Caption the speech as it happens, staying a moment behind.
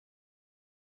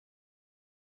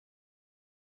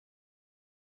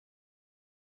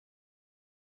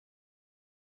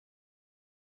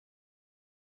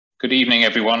Good evening,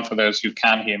 everyone, for those who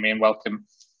can hear me, and welcome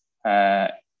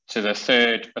to the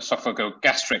third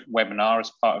esophagogastric webinar as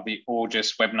part of the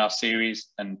AUGIS webinar series.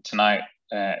 And tonight,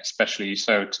 especially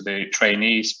so to the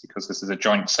trainees, because this is a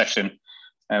joint session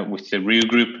with the RU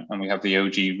group, and we have the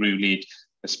OG RU lead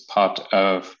as part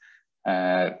of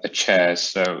the chairs.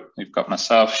 So we've got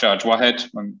myself, Shaj Wahed,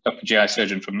 I'm upper GI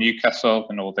surgeon from Newcastle,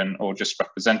 the Northern AUGIS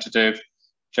representative,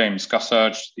 James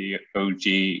Gossage, the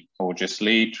OG AUGIS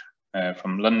lead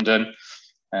from London,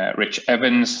 Rich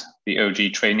Evans, the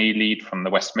OG trainee lead from the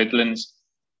West Midlands,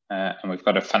 and we've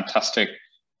got a fantastic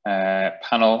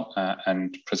panel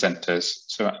and presenters.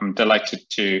 So I'm delighted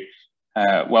to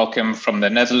welcome from the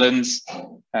Netherlands,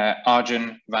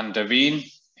 Arjen van der Veen,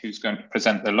 who's going to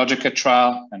present the Logica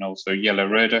trial, and also Jelle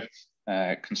Roeder,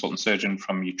 consultant surgeon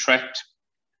from Utrecht.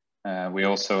 We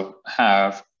also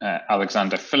have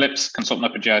Alexander Phillips,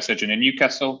 consultant upper GI surgeon in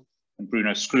Newcastle, and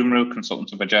Bruno Scrumro,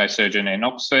 consultant upper GI surgeon in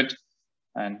Oxford,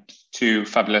 and two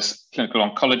fabulous clinical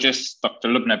oncologists, Dr.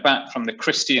 Lubna Bat from the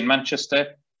Christie in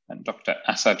Manchester, and Dr.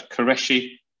 Asad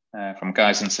Qureshi from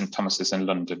Guy's and St Thomas's in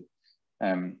London.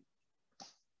 In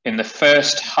the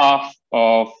first half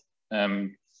of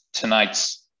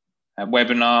tonight's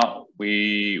webinar,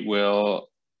 we will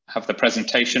have the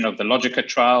presentation of the Logica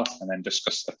trial and then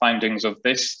discuss the findings of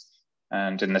this.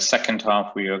 And in the second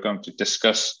half, we are going to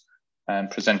discuss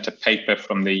and present a paper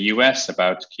from the US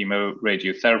about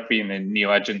chemoradiotherapy in the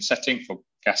neoadjuvant setting for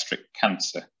gastric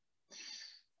cancer.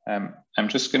 I'm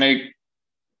just going to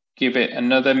give it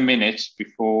another minute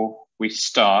before we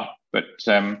start, but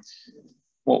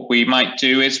what we might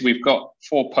do is we've got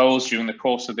 4 polls during the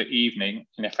course of the evening,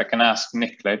 and if I can ask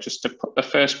Nicola just to put the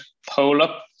first poll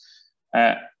up.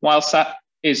 Whilst that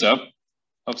is up,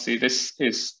 obviously this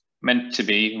is meant to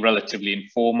be relatively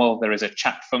informal. There is a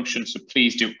chat function, so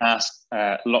please do ask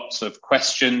lots of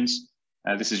questions.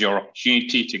 This is your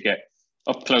opportunity to get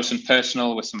up close and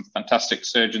personal with some fantastic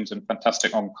surgeons and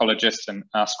fantastic oncologists and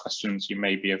ask questions you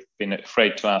maybe have been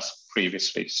afraid to ask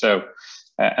previously. So,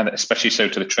 and especially so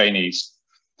to the trainees.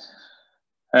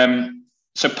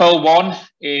 So poll 1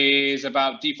 is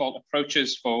about default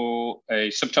approaches for a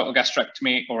subtotal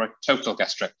gastrectomy or a total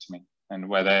gastrectomy, and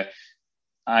whether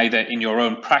either in your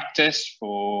own practice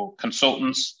for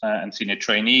consultants and senior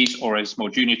trainees, or as more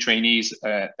junior trainees,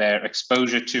 their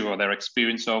exposure to or their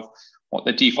experience of what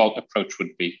the default approach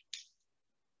would be.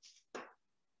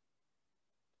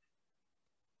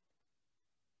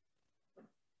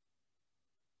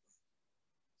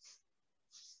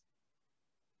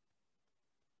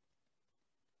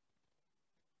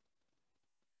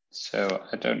 So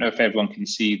I don't know if everyone can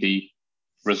see the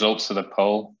results of the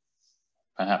poll.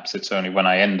 Perhaps it's only when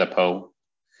I end the poll.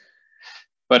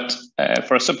 But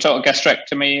for a subtotal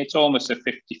gastrectomy, it's almost a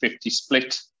 50-50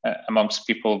 split amongst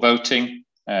people voting,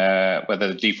 whether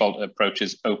the default approach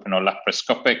is open or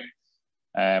laparoscopic.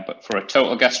 But for a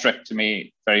total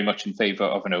gastrectomy, very much in favor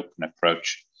of an open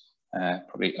approach.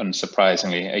 Probably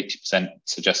unsurprisingly, 80%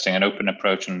 suggesting an open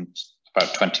approach and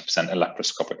about 20% a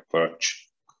laparoscopic approach.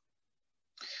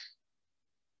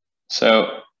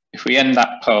 So if we end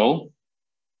that poll,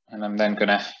 and I'm then going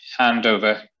to hand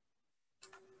over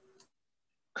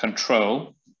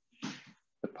control.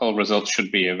 The poll results should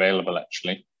be available,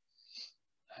 actually.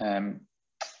 I'm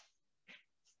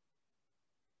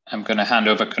going to hand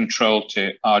over control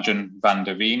to Arjen van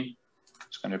der Veen,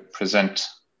 who's going to present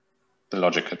the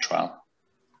Logica trial.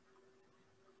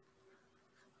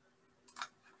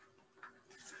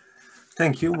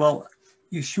 Thank you. Well,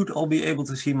 you should all be able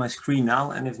to see my screen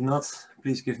now, and if not,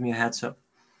 please give me a heads up.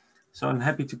 So I'm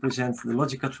happy to present the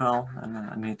Logica trial, and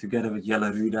I'm here together with Jelle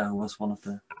Roeder, who was one of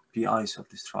the PIs of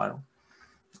this trial.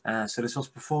 So this was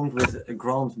performed with a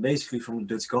grant basically from the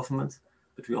Dutch government,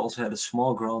 but we also had a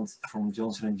small grant from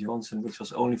Johnson & Johnson, which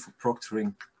was only for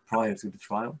proctoring prior to the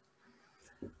trial.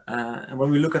 And when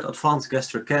we look at advanced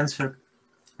gastric cancer,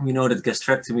 we know that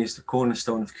gastrectomy is the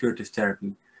cornerstone of curative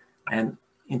therapy. And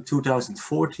in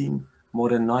 2014, more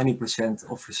than 90%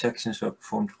 of resections were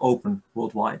performed open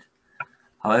worldwide.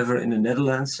 However, in the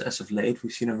Netherlands, as of late,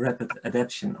 we've seen a rapid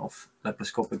adoption of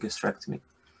laparoscopic gastrectomy.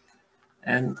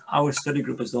 And our study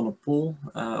group has done a poll,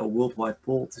 a worldwide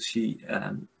poll, to see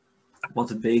what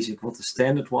the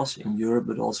standard was in Europe,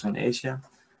 but also in Asia.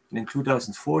 And in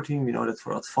 2014, we know that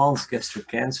for advanced gastric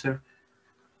cancer,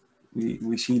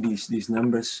 we see these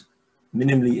numbers.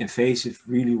 Minimally invasive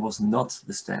really was not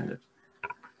the standard.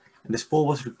 And this poll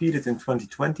was repeated in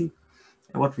 2020.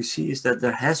 And what we see is that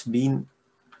there has been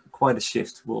quite a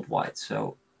shift worldwide.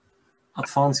 So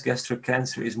advanced gastric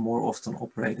cancer is more often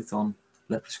operated on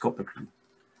laparoscopically.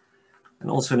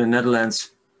 And also in the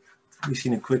Netherlands, we've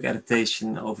seen a quick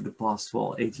adaptation over the past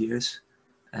 8 years.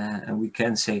 And we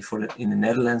can say in the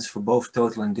Netherlands, for both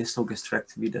total and distal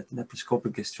gastrectomy, that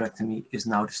laparoscopic gastrectomy is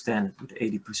now the standard, with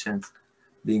 80%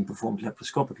 being performed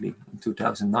laparoscopically in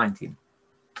 2019.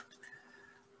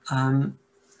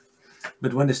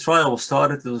 But when this trial was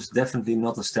started, it was definitely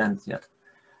not a standard yet.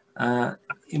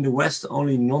 In the West,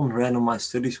 only non-randomized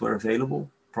studies were available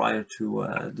prior to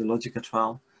the Logica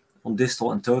trial on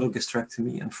distal and total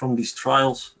gastrectomy. And from these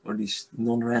trials, or these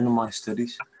non-randomized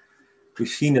studies, we've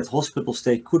seen that hospital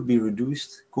stay could be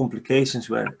reduced, complications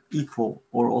were equal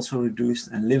or also reduced,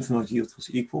 and lymph node yield was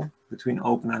equal between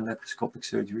open and laparoscopic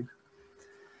surgery.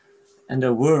 And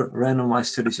there were randomized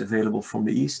studies available from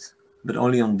the East, but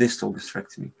only on distal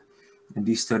gastrectomy. And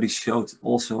these studies showed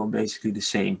also basically the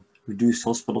same: reduced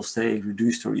hospital stay,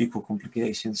 reduced or equal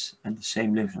complications, and the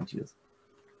same lymph node yield.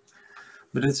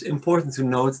 But it's important to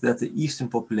note that the Eastern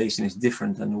population is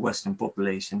different than the Western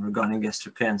population regarding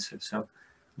gastric cancer. So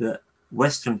the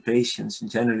Western patients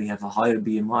generally have a higher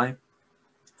BMI,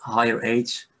 higher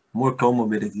age, more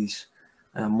comorbidities,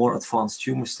 more advanced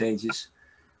tumor stages.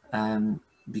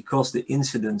 Because the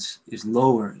incidence is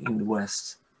lower in the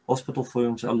West, hospital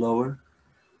volumes are lower.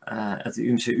 At the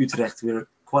UMC Utrecht, we're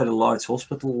quite a large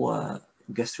hospital,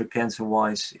 gastric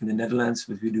cancer-wise, in the Netherlands,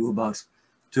 but we do about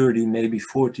 30, maybe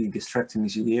 40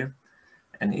 gastrectomies a year.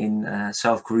 And in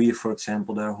South Korea, for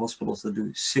example, there are hospitals that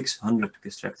do 600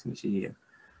 gastrectomies a year.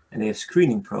 And they have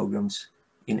screening programs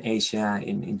in Asia,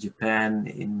 in Japan,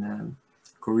 in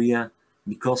Korea,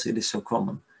 because it is so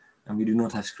common. And we do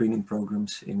not have screening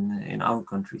programs in our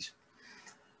countries.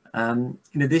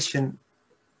 In addition,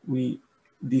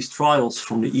 these trials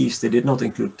from the East, they did not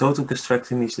include total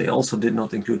gastrectomies. They also did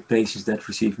not include patients that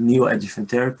received neoadjuvant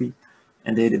therapy,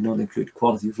 and they did not include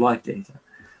quality of life data.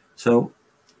 So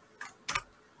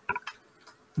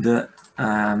the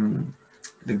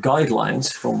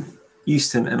guidelines from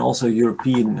Eastern and also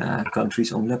European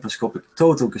countries on laparoscopic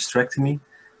total gastrectomy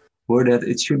were that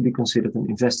it should be considered an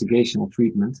investigational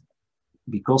treatment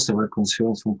because there were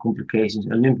concerns from complications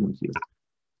and lymph node yield.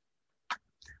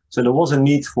 So there was a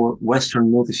need for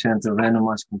Western multicenter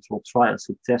randomized controlled trials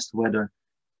to test whether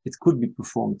it could be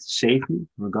performed safely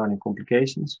regarding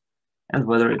complications and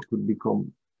whether it could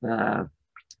become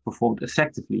performed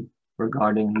effectively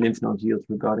regarding lymph node yield,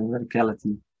 regarding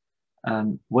radicality,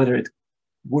 whether it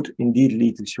would indeed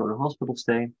lead to shorter hospital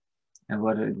stay, and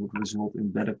whether it would result in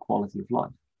better quality of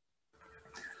life.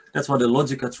 That's why the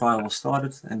Logica trial was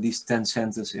started, and these 10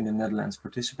 centers in the Netherlands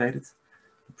participated.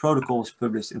 The protocol was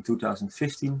published in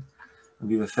 2015, and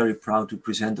we were very proud to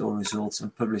present our results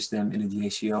and publish them in the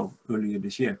JCO earlier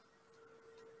this year.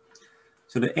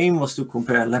 So the aim was to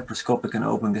compare laparoscopic and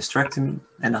open gastrectomy,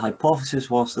 and the hypothesis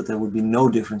was that there would be no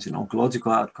difference in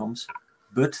oncological outcomes,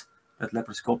 but that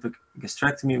laparoscopic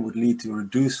gastrectomy would lead to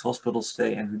reduced hospital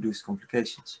stay and reduced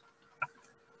complications.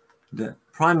 The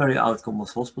primary outcome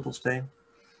was hospital stay,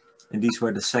 and these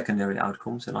were the secondary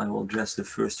outcomes, and I will address the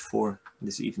first 4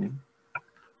 this evening.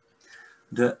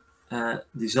 The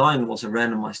design was a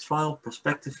randomized trial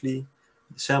prospectively.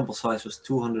 The sample size was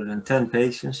 210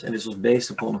 patients, and this was based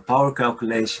upon a power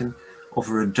calculation of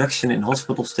a reduction in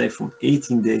hospital stay from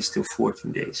 18 days to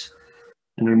 14 days.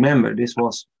 And remember, this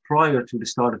was prior to the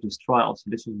start of this trial, so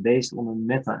this was based on a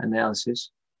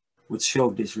meta-analysis which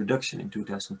showed this reduction in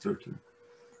 2013.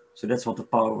 So that's what the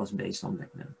power was based on back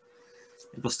then.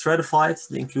 It was stratified,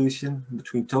 the inclusion,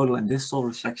 between total and distal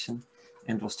resection,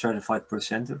 and it was stratified per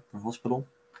center, per hospital.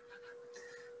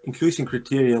 Inclusion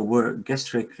criteria were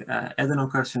gastric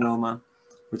adenocarcinoma,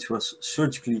 which was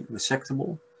surgically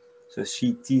resectable. So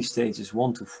CT stages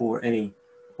 1 to 4A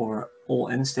or all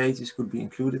N stages could be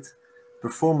included.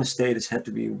 Performance status had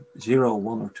to be 0,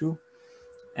 1, or 2.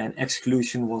 And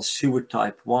exclusion was Seward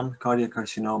type 1 cardiac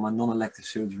carcinoma, non-elective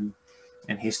surgery,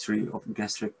 and history of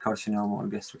gastric carcinoma or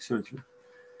gastric surgery.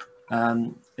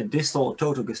 A distal or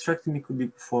total gastrectomy could be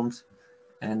performed,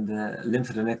 and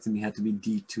lymphadenectomy had to be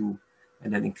D2,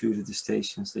 and that included the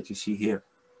stations that you see here.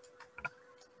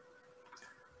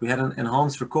 We had an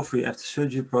enhanced recovery after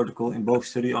surgery protocol in both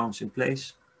study arms in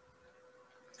place.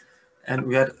 And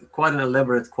we had quite an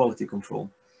elaborate quality control.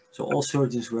 So all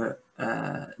surgeons were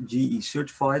GE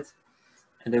certified,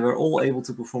 and they were all able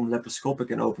to perform laparoscopic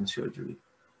and open surgery.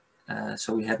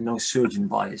 So we had no surgeon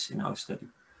bias in our study.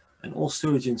 And all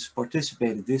surgeons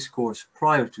participated this course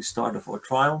prior to start of our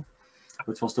trial,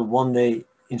 which was the 1-day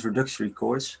introductory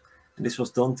course. And this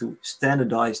was done to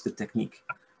standardize the technique.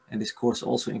 And this course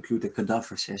also included a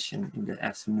cadaver session in the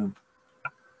afternoon.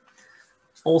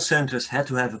 All centers had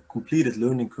to have a completed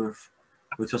learning curve,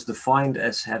 which was defined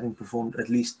as having performed at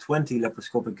least 20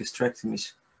 laparoscopic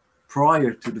gastrectomies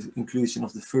prior to the inclusion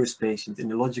of the first patient in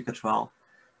the Logica trial,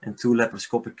 and 2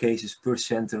 laparoscopic cases per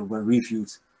center were reviewed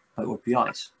by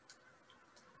OPIs.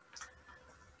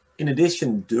 In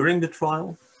addition, during the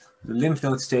trial, the lymph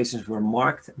node stations were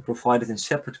marked and provided in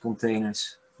separate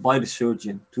containers by the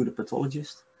surgeon to the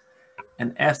pathologist.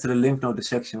 And after the lymph node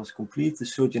dissection was complete, the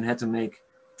surgeon had to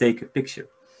take a picture.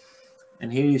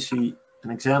 And here you see an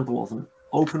example of an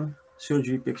open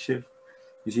surgery picture.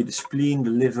 You see the spleen, the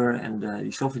liver, and the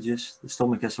esophagus. The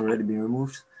stomach has already been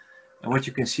removed. And what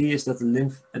you can see is that the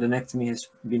lymphadenectomy has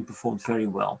been performed very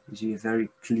well. You see a very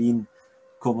clean,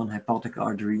 common hepatic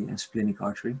artery and splenic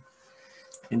artery.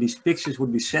 And these pictures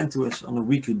would be sent to us on a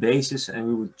weekly basis, and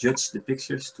we would judge the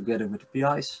pictures together with the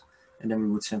PIs, and then we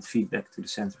would send feedback to the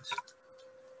centers.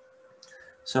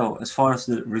 So as far as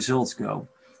the results go,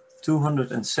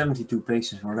 272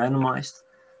 patients were randomized,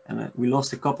 and we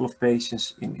lost a couple of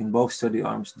patients in both study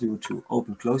arms due to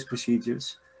open-close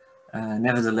procedures.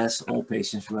 Nevertheless, all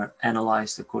patients were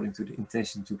analyzed according to the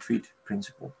intention to treat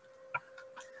principle.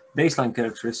 Baseline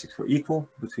characteristics were equal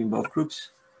between both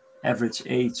groups. Average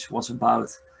age was about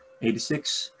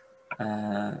 86,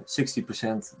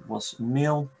 60% was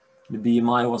male. The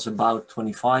BMI was about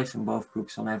 25 in both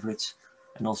groups on average,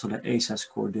 and also the ASA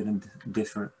score didn't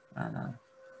differ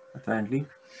apparently.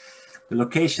 The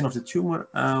location of the tumor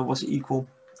was equal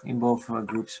in both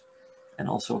groups, and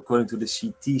also according to the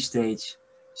CT stage,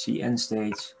 CN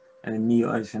stage, and the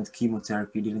neoadjuvant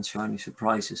chemotherapy didn't show any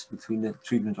surprises between the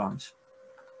treatment arms.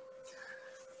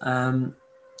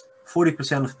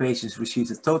 40% of patients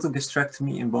received a total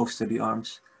gastrectomy in both study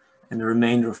arms, and the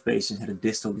remainder of patients had a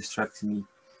distal gastrectomy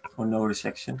or no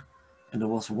resection. And there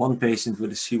was 1 patient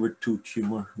with a Seward 2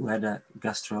 tumor who had a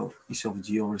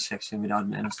gastroesophageal resection without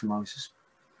an anastomosis.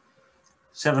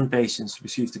 7 patients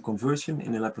received a conversion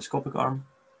in the laparoscopic arm,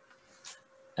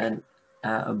 and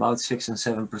about 6 and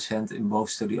 7% in both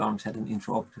study arms had an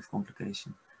intraoperative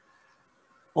complication.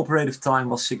 Operative time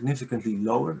was significantly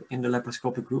lower in the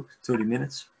laparoscopic group, 30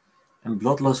 minutes, and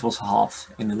blood loss was half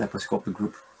in the laparoscopic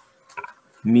group.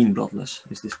 Mean blood loss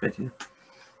is displayed here.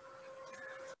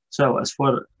 So as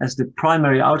far as the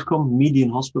primary outcome, median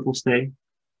hospital stay,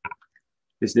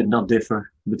 this did not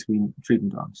differ between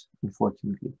treatment arms,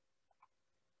 unfortunately.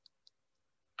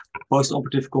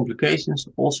 Post-operative complications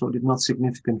also did not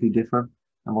significantly differ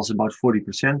and was about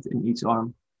 40% in each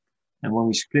arm. And when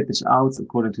we split this out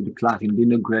according to the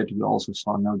Clavin-Lindo grid, we also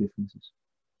saw no differences.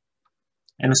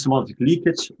 Anastomotic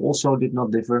leakage also did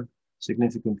not differ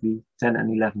significantly, 10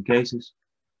 and 11 cases.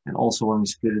 And also when we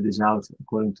split this out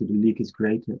according to the leakage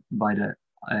grade by the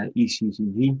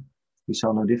ECCG, we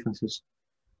saw no differences.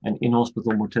 And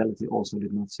in-hospital mortality also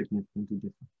did not significantly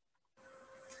differ.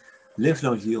 Lymph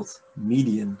node yield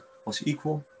median was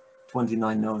equal,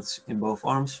 29 nodes in both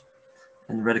arms.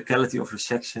 And radicality of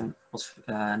resection was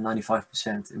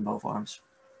 95% in both arms.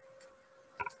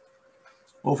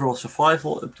 Overall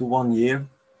survival up to 1 year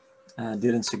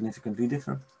didn't significantly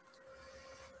differ.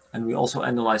 And we also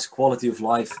analyzed quality of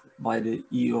life by the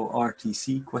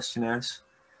EORTC questionnaires.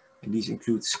 And these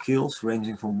include skills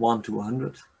ranging from 1 to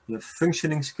 100. You have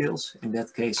functioning skills, in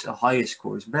that case a higher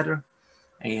score is better.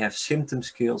 And you have symptom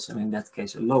skills, and in that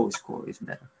case a lower score is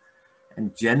better.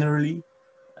 And generally,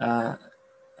 a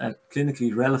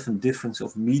clinically relevant difference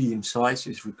of medium size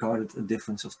is regarded a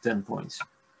difference of 10 points.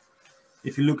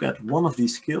 If you look at one of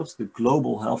these skills, the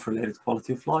global health-related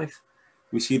quality of life,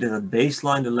 we see that at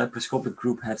baseline, the laparoscopic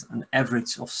group had an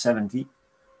average of 70.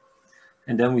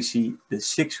 And then we see the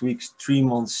 6 weeks, 3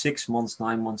 months, 6 months,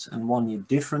 9 months, and 1 year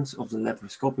difference of the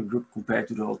laparoscopic group compared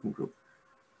to the open group.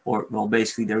 Or, well,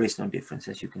 basically there is no difference,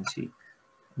 as you can see.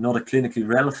 Not a clinically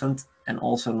relevant and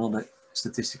also not a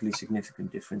statistically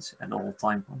significant difference at all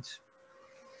time points.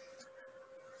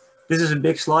 This is a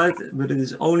big slide, but it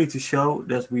is only to show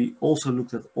that we also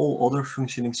looked at all other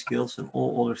functioning skills and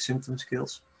all other symptom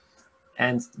skills.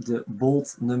 And the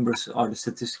bold numbers are the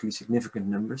statistically significant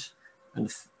numbers. And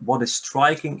what is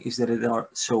striking is that there are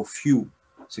so few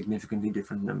significantly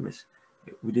different numbers.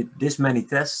 We did this many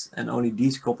tests and only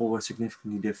these couple were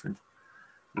significantly different,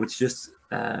 which just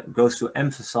goes to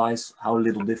emphasize how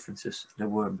little differences there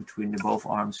were between the both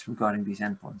arms regarding these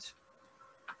endpoints.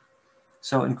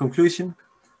 So in conclusion,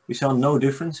 we saw no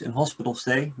difference in hospital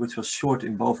stay, which was short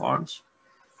in both arms.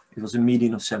 It was a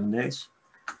median of 7 days.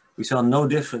 We saw no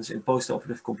difference in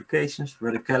post-operative complications,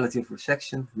 radicality of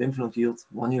resection, lymph node yield,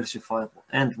 1 year survival,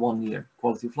 and 1 year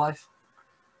quality of life.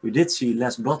 We did see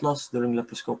less blood loss during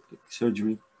laparoscopic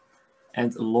surgery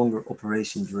and a longer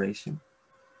operation duration.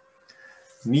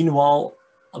 Meanwhile,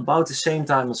 about the same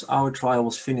time as our trial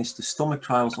was finished, the stomach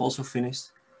trial was also finished,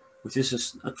 which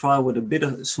is a trial with a bit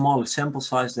of a smaller sample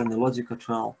size than the logical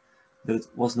trial, but it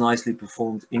was nicely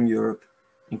performed in Europe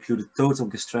included total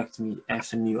gastrectomy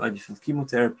after neoadjuvant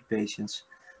chemotherapy patients,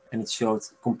 and it showed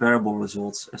comparable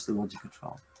results as the logical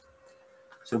trial.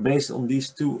 So based on these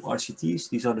two RCTs,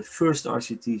 these are the first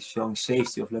RCTs showing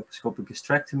safety of laparoscopic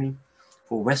gastrectomy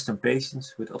for Western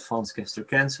patients with advanced gastric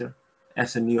cancer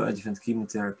after neoadjuvant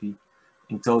chemotherapy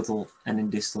in total and in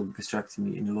distal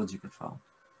gastrectomy in the logical trial.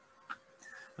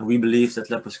 And we believe that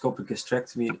laparoscopic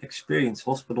gastrectomy in experienced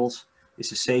hospitals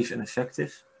is a safe and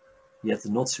effective, yet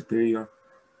not superior,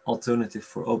 alternative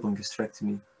for open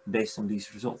gastrectomy based on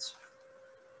these results.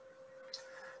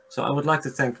 So I would like to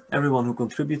thank everyone who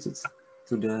contributed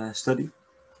to the study.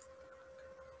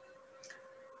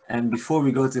 And before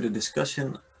we go to the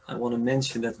discussion, I want to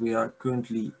mention that we are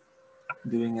currently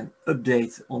doing an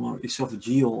update on our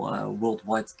esophageal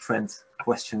worldwide trend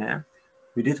questionnaire.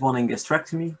 We did one in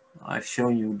gastrectomy. I've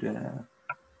shown you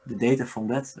the data from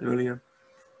that earlier.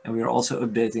 And we are also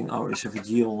updating our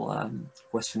esophageal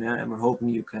questionnaire, and we're hoping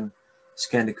you can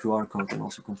scan the QR code and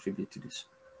also contribute to this.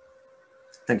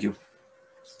 Thank you.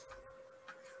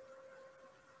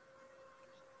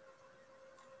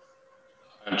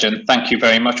 Jen, thank you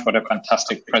very much. What a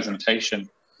fantastic presentation.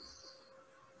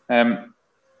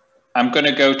 I'm going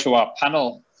to go to our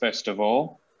panel first of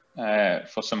all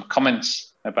for some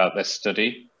comments about this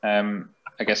study.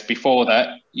 I guess before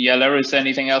that, Jelle, is there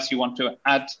anything else you want to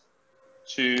add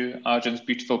to Arjan's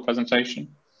beautiful presentation?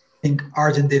 I think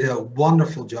Arjan did a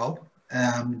wonderful job,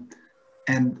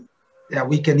 and yeah,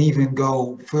 we can even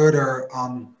go further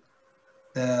on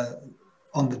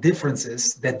the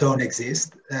differences that don't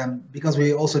exist, because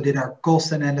we also did our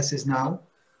cost analysis now,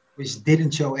 which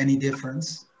didn't show any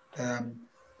difference.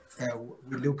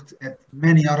 We looked at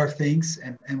many other things,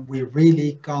 and we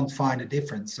really can't find a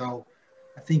difference. So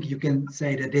I think you can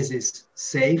say that this is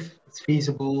safe, it's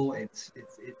feasible, it's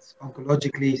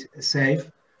oncologically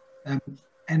safe. And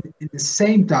at the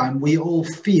same time, we all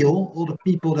feel, all the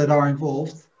people that are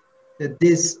involved, that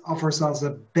this offers us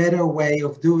a better way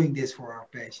of doing this for our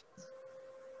patients.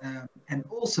 And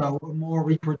also a more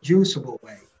reproducible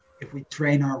way. If we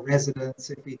train our residents,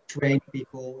 if we train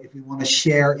people, if we want to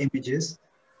share images.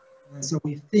 So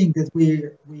we think that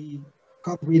we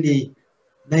can't really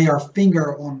lay our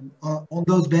finger on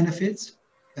those benefits,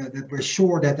 that we're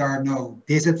sure that there are no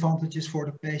disadvantages for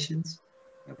the patients,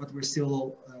 but we're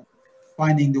still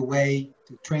finding the way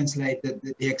to translate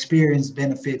the experience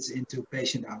benefits into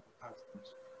patient outcomes.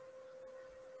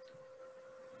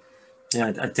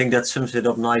 Yeah, I think that sums it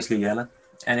up nicely, Jelle.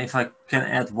 And if I can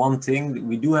add one thing,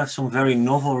 we do have some very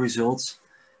novel results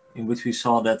in which we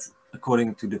saw that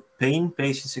according to the pain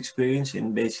patients experience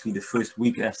in basically the first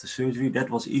week after surgery, that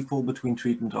was equal between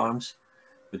treatment arms,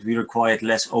 but we required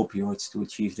less opioids to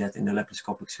achieve that in the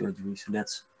laparoscopic surgery. So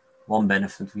that's one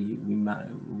benefit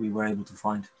we were able to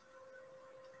find.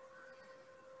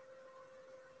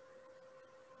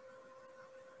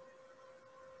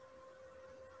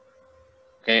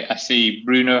 Okay, I see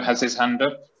Bruno has his hand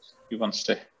up. He wants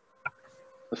to,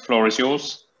 the floor is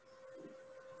yours.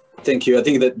 Thank you. I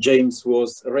think that James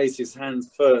raised his hand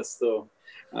first, so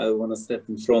I want to step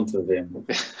in front of him.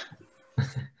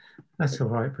 That's all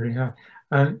right, Bruno.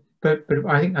 But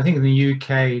I think in the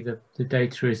UK the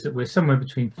data is that we're somewhere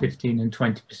between 15 and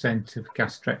 20% of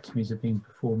gastrectomies are being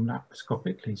performed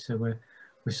laparoscopically. So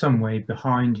we're some way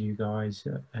behind you guys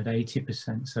at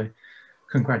 80%. So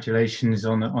congratulations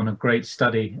on a great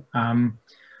study.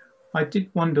 I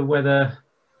did wonder whether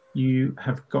you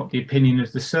have got the opinion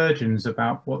of the surgeons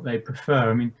about what they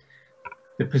prefer. I mean,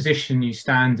 the position you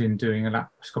stand in doing a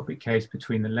laparoscopic case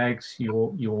between the legs,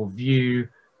 your view,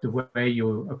 the way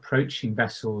you're approaching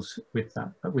vessels with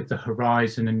the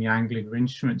horizon and the angle of your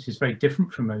instruments is very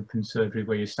different from open surgery,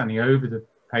 where you're standing over the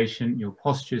patient, your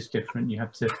posture is different, you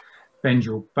have to bend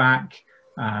your back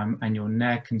and your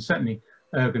neck, and certainly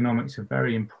ergonomics are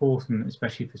very important,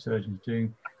 especially for surgeons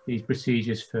doing these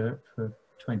procedures for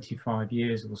 25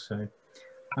 years or so.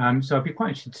 So I'd be quite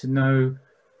interested to know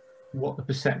what the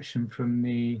perception from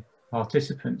the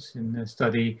participants in the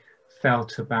study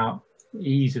felt about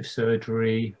ease of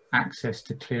surgery, access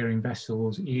to clearing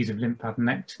vessels, ease of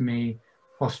lymphadenectomy,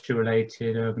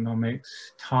 posture-related ergonomics,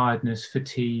 tiredness,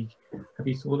 fatigue. Have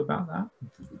you thought about that?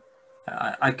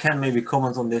 I can maybe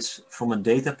comment on this from a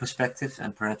data perspective,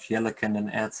 and perhaps Jelle can then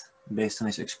add based on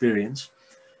his experience.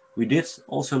 We did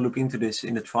also look into this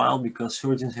in the trial because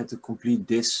surgeons had to complete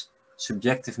this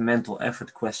subjective mental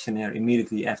effort questionnaire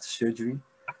immediately after surgery,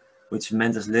 which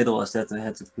meant as little as that they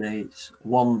had to place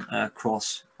one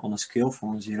cross on a scale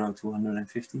from 0 to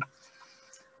 150.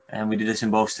 And we did this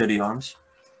in both study arms.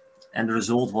 And the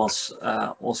result was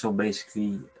also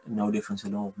basically no difference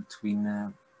at all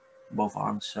between both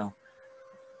arms. So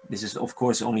This is of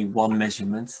course only one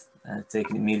measurement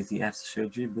taken immediately after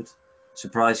surgery, but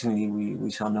surprisingly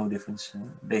we saw no difference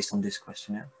based on this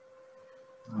questionnaire.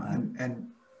 And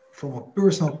from a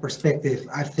personal perspective,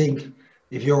 I think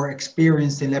if you're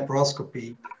experienced in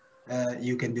laparoscopy,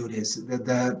 you can do this.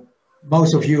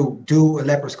 Most of you do a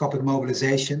laparoscopic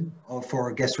mobilization for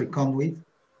a gastric conduit,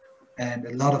 and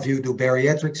a lot of you do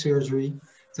bariatric surgery.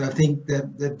 So I think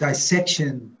the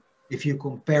dissection, if you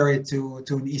compare it to an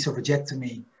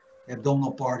esophageectomy, the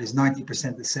abdominal part is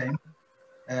 90% the same.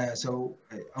 So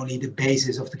only the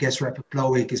basis of the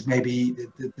gastroepiploic is maybe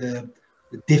the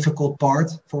difficult part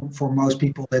for most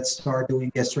people that start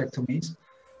doing gastrectomies.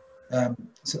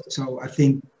 So I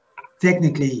think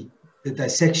technically the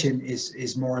dissection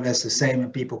is more or less the same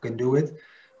and people can do it.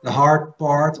 The hard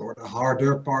part or the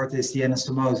harder part is the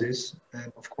anastomosis.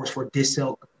 And of course, for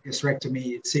distal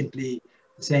gastrectomy, it's simply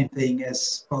the same thing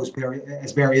as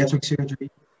bariatric surgery.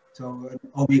 So an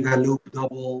omega loop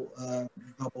double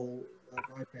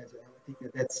bypass. I think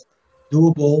that's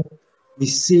doable. We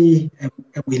see, and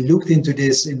we looked into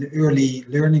this in the early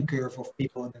learning curve of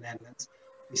people in the Netherlands.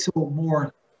 We saw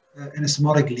more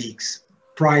anastomotic leaks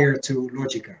prior to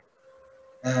Logica.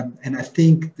 And I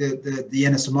think the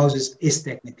anastomosis is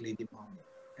technically demanding.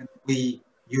 And we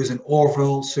use an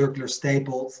Orville circular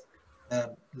stapled.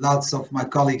 Lots of my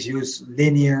colleagues use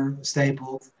linear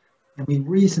stapled. And we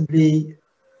recently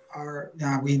are,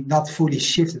 we not fully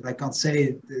shifted, I can't say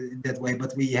it in that way,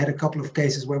 but we had a couple of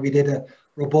cases where we did a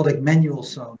robotic manual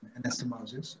zone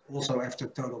anastomosis, also after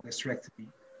total gastrectomy.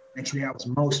 Actually, I was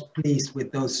most pleased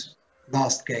with those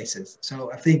last cases.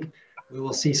 So I think we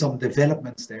will see some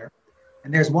developments there.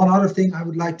 And there's one other thing I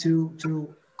would like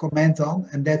to comment on,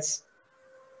 and that's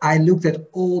I looked at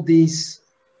all these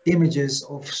images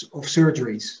of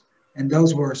surgeries, and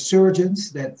those were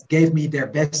surgeons that gave me their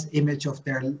best image of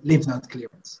their lymph node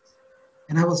clearance.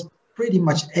 And I was pretty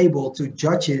much able to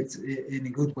judge it in a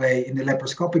good way in the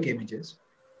laparoscopic images,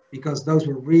 because those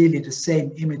were really the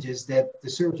same images that the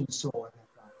surgeon saw at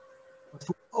that time. But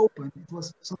for open, it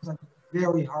was sometimes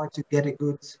very hard to get a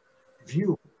good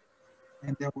view.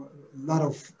 And there were a lot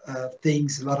of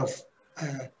things, a lot of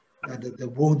the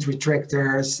wound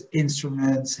retractors,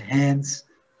 instruments, hands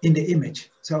in the image.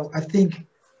 So I think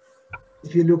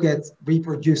if you look at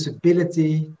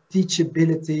reproducibility,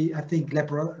 teachability, I think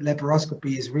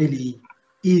laparoscopy is really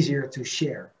easier to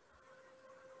share.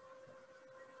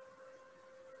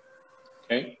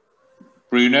 Okay.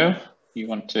 Bruno, you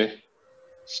want to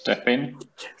step in?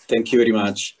 Thank you very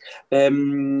much.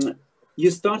 You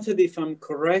started, if I'm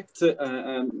correct,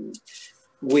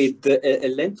 with a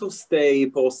length of stay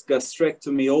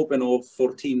post-gastrectomy open of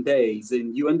 14 days,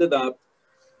 and you ended up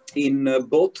in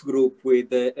both group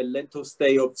with a length of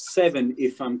stay of 7,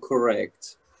 if I'm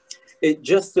correct. It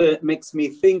just makes me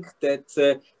think that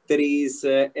there is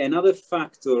another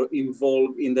factor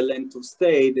involved in the length of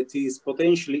stay that is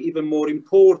potentially even more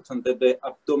important than the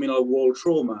abdominal wall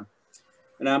trauma.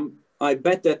 And I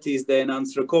bet that is the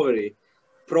enhanced recovery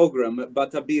program,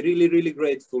 but I'd be really, really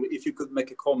grateful if you could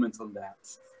make a comment on that.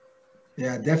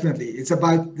 Yeah, definitely. It's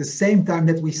about the same time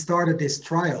that we started this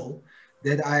trial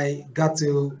that I got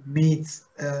to meet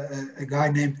a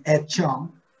guy named Ed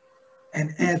Chung,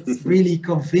 and Ed really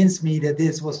convinced me that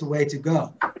this was the way to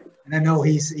go. And I know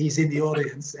he's in the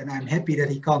audience, and I'm happy that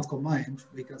he can't comment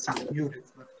because he's muted.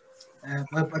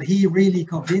 But he really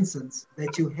convinced us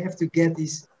that you have to get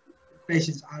these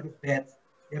patients out of bed.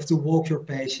 You have to walk your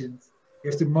patient. You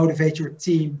have to motivate your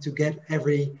team to get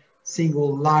every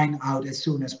single line out as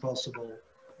soon as possible.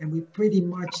 And we pretty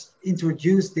much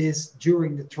introduced this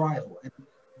during the trial. And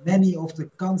many of the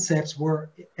concepts were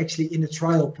actually in the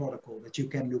trial protocol that you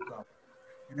can look up.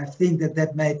 And I think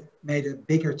that made a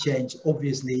bigger change,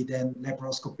 obviously, than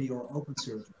laparoscopy or open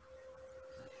surgery.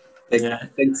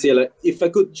 Thanks, Jelle. If I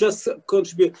could just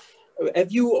contribute,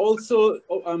 have you also,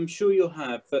 I'm sure you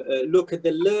have, look at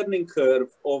the learning curve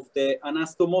of the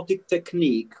anastomotic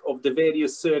technique of the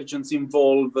various surgeons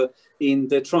involved in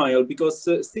the trial, because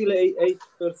still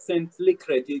 8% leak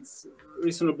rate is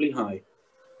reasonably high.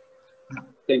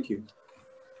 Thank you.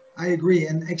 I agree.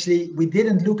 And actually, we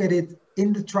didn't look at it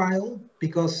in the trial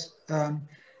because,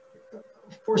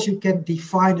 of course, you can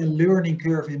define a learning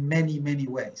curve in many, many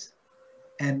ways.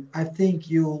 And I think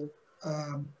you'll,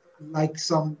 like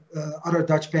some other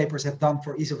Dutch papers have done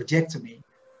for esophageectomy,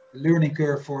 the learning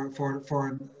curve for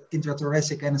an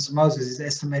intrathoracic anastomosis is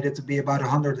estimated to be about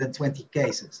 120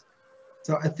 cases.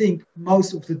 So I think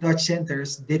most of the Dutch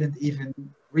centers didn't even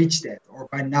reach that, or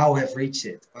by now have reached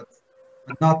it, but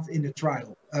not in the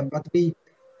trial. But we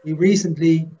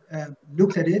recently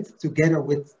looked at it together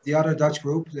with the other Dutch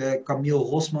group, Camille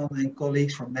Rosman and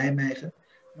colleagues from Nijmegen.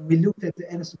 and we looked at the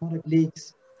anastomotic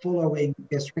leaks following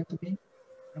gastrectomy,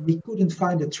 and we couldn't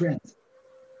find a trend.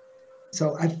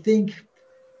 So I think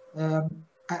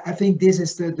this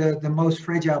is the most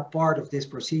fragile part of this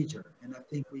procedure, and I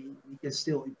think we can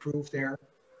still improve there.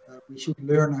 We should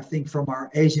learn, I think, from our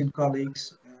Asian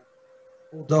colleagues,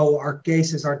 although our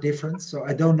cases are different. So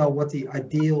I don't know what the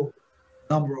ideal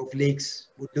number of leaks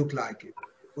would look like.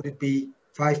 Would it be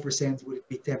 5%? Would it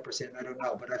be 10%? I don't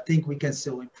know, but I think we can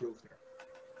still improve there.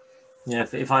 Yeah,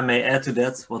 if I may add to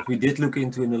that, what we did look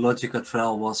into in the Logica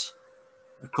trial was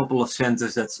a couple of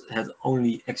centers that had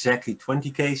only exactly 20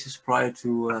 cases prior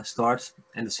to start,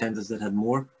 and the centers that had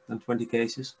more than 20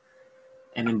 cases.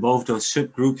 And in both those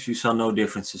subgroups, you saw no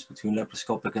differences between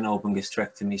laparoscopic and open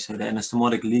gastrectomy. So the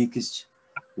anastomotic leakage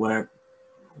were,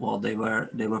 well, they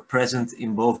were present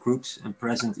in both groups and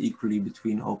present equally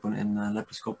between open and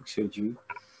laparoscopic surgery.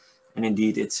 And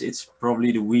indeed, it's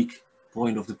probably the weak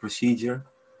point of the procedure,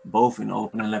 both in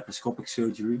open and laparoscopic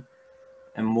surgery,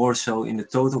 and more so in the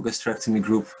total gastrectomy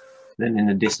group than in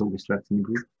the distal gastrectomy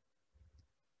group.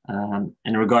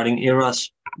 And regarding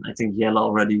ERAS, I think Jelle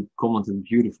already commented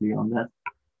beautifully on that.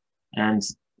 And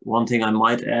one thing I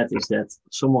might add is that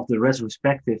some of the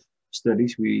retrospective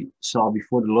studies we saw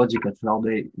before the Logica trial,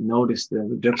 they noticed a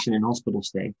reduction in hospital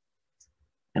stay.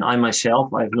 And I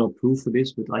myself, I have no proof for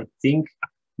this, but I think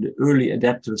the early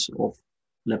adapters of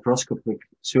laparoscopic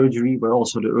surgery were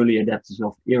also the early adapters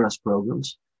of ERAS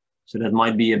programs. So that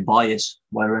might be a bias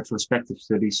why retrospective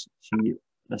studies see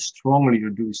a strongly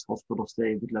reduced hospital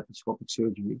stay with laparoscopic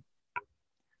surgery.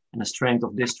 And the strength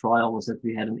of this trial was that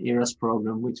we had an ERAS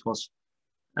program, which was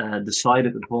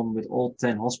decided upon with all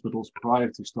 10 hospitals prior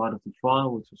to start of the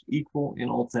trial, which was equal in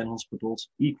all 10 hospitals,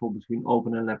 equal between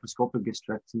open and laparoscopic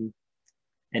gastrectomy.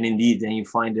 And indeed, then you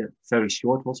find a very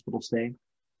short hospital stay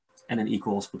and an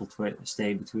equal hospital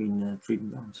stay between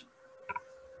treatment arms.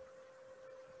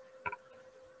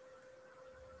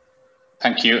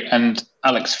 Thank you. And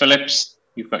Alex Phillips,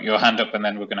 you've got your hand up, and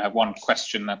then we're going to have one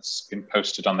question that's been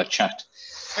posted on the chat.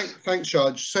 Thanks,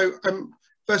 George. So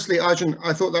firstly, Arjun,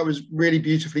 I thought that was really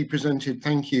beautifully presented.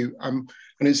 Thank you. And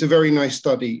it's a very nice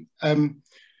study.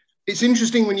 It's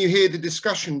interesting when you hear the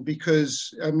discussion,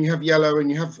 because you have Yellow and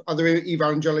you have other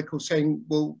evangelicals saying,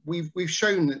 well, we've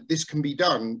shown that this can be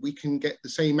done. We can get the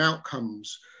same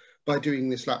outcomes by doing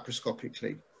this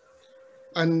laparoscopically.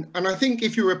 And I think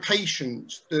if you're a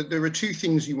patient, there are two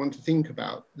things you want to think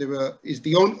about. There is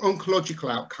the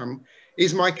oncological outcome.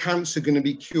 Is my cancer going to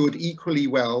be cured equally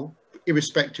well,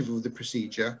 irrespective of the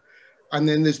procedure? And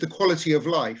then there's the quality of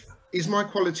life. Is my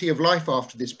quality of life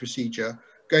after this procedure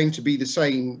going to be the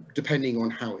same depending on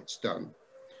how it's done?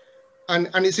 And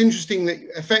it's interesting that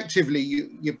effectively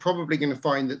you're probably going to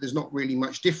find that there's not really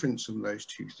much difference on those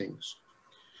two things.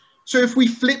 So if we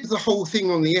flip the whole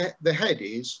thing on the head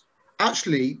is,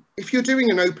 actually, if you're doing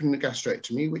an open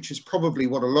gastrectomy, which is probably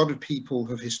what a lot of people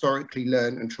have historically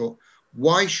learned and taught,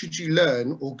 why should you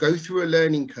learn or go through a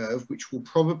learning curve, which will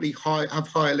probably have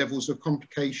higher levels of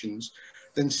complications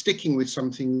than sticking with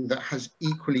something that has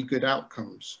equally good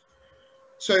outcomes?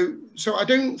 So I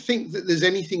don't think that there's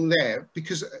anything there,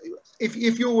 because if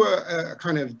you're a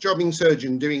kind of jobbing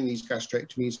surgeon doing these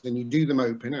gastrectomies, then you do them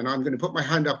open, and I'm going to put my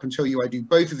hand up and tell you I do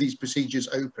both of these procedures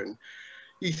open.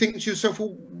 You think to yourself,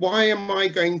 well, why am I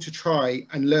going to try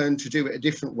and learn to do it a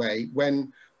different way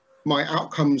when my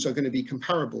outcomes are going to be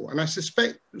comparable? And I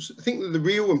think that the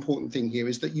real important thing here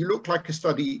is that you look at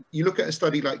a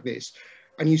study like this,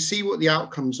 and you see what the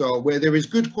outcomes are, where there is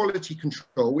good quality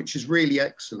control, which is really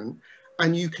excellent,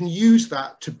 and you can use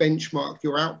that to benchmark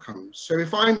your outcomes. So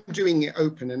if I'm doing it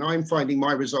open and I'm finding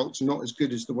my results are not as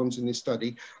good as the ones in this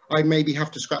study, I maybe have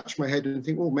to scratch my head and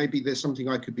think, oh, maybe there's something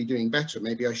I could be doing better.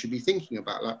 Maybe I should be thinking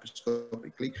about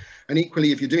laparoscopically. And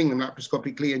equally, if you're doing them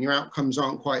laparoscopically and your outcomes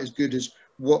aren't quite as good as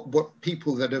what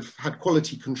people that have had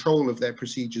quality control of their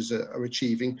procedures are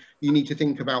achieving, you need to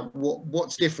think about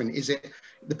what's different. Is it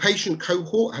the patient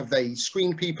cohort? Have they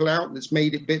screened people out that's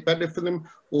made it a bit better for them?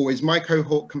 Or is my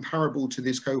cohort comparable to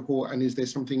this cohort, and is there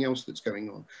something else that's going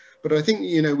on? But I think,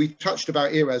 you know, we've touched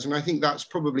about ERAS, and I think that's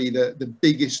probably the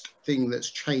biggest thing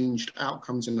that's changed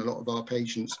outcomes in a lot of our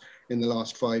patients in the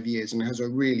last 5 years, and has a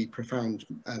really profound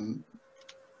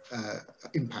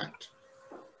impact.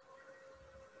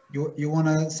 You want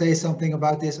to say something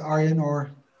about this, Arjen, or?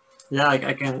 Yeah,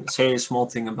 I can say a small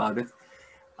thing about it.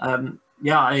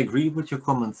 Yeah, I agree with your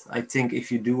comment. I think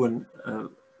if you do a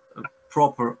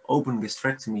proper open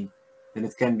gastrectomy, then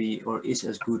it can be or is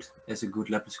as good as a good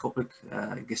laparoscopic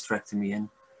gastrectomy. And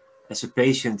as a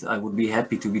patient, I would be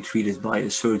happy to be treated by a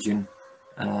surgeon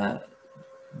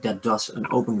that does an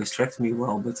open gastrectomy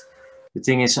well. But the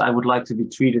thing is, I would like to be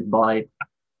treated by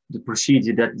the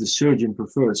procedure that the surgeon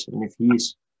prefers. And if he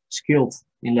is skilled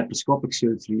in laparoscopic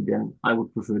surgery, then I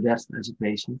would prefer that as a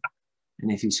patient.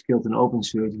 And if he's skilled in open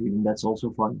surgery, then that's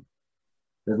also fine.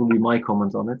 That will be my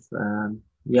comment on it.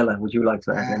 Jelle, would you like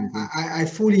to add anything? I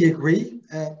fully agree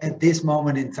at this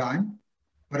moment in time,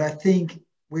 but I think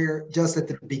we're just at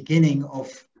the beginning of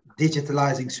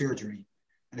digitalizing surgery.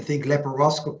 And I think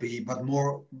laparoscopy, but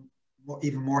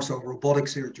even more so robotic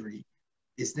surgery,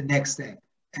 is the next step.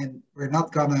 And we're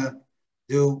not gonna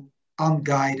do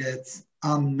unguided,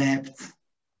 unmapped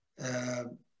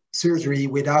surgery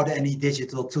without any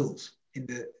digital tools in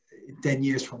 10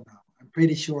 years from now. I'm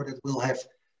pretty sure that we'll have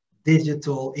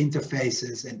digital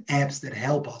interfaces and apps that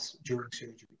help us during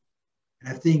surgery. And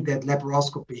I think that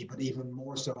laparoscopy, but even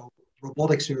more so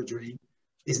robotic surgery,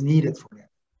 is needed for that.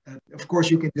 Of course,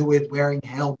 you can do it wearing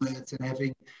helmets and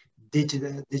having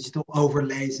digital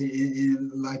overlays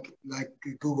like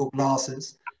Google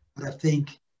Glasses. But I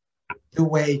think the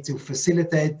way to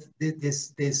facilitate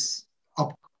this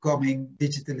upcoming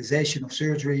digitalization of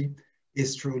surgery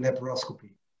is through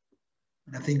laparoscopy.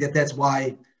 And I think that that's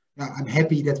why I'm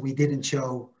happy that we didn't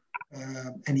show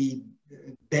any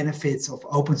benefits of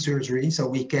open surgery, so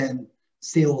we can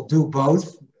still do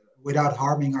both without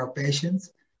harming our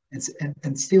patients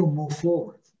and still move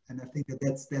forward. And I think that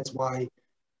that's why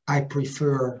I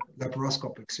prefer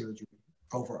laparoscopic surgery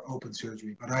over open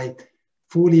surgery. But I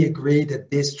fully agree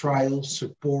that this trial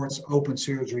supports open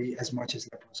surgery as much as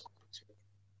laparoscopic surgery.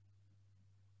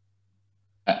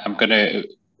 I'm going to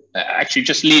actually,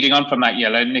 just leading on from that,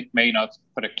 Jelle, Nick Maynard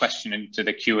put a question into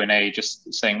the Q&A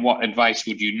just saying, what advice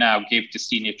would you now give to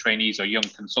senior trainees or young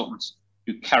consultants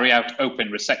who carry out open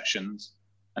resections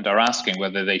and are asking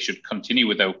whether they should continue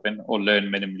with open or learn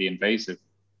minimally invasive?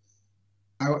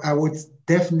 I would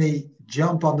definitely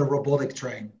jump on the robotic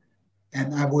train,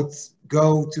 and I would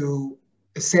go to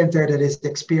a center that is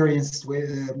experienced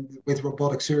with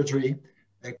robotic surgery.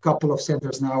 A couple of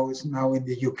centers now in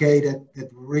the UK that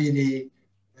really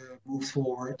moved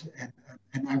forward,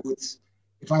 and I would,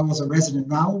 if I was a resident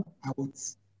now, I would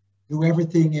do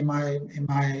everything in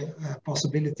my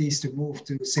possibilities to move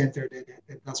to a center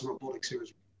that does robotic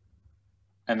surgery.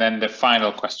 And then the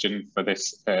final question for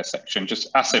this section,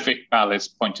 just Asif Iqbal has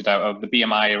pointed out of the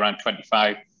BMI around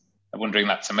 25. I'm wondering,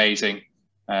 that's amazing.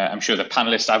 I'm sure the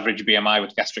panelists' average BMI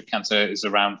with gastric cancer is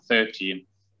around 30. And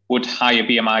would higher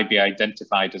BMI be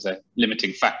identified as a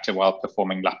limiting factor while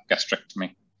performing lap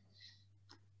gastrectomy?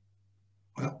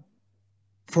 Well,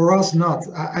 for us, not.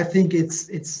 I think it's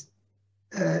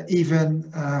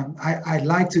even, I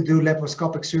like to do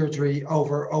laparoscopic surgery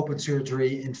over open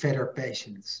surgery in fatter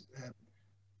patients.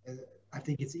 I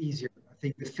think it's easier. I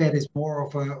think the fat is more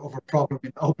of a problem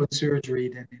in open surgery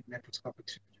than in laparoscopic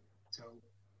surgery. So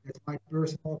that's my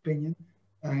personal opinion.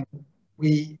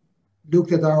 We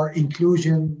looked at our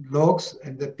inclusion logs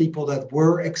and the people that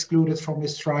were excluded from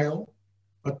this trial,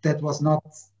 but that was not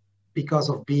because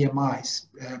of BMIs.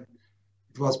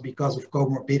 It was because of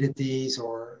comorbidities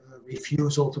or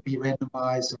refusal to be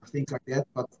randomized or things like that,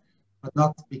 but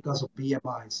not because of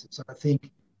BMIs. So I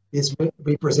think this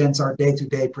represents our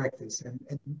day-to-day practice, and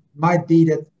it might be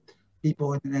that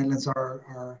people in the Netherlands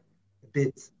are a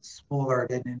bit smaller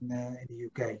than in the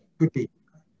UK. Could be.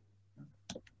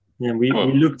 Yeah, we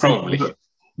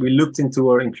looked into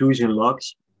our inclusion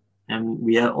logs, and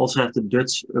we also have the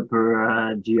Dutch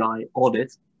upper GI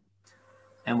audit.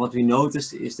 And what we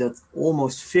noticed is that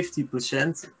almost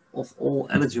 50% of all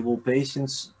eligible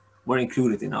patients were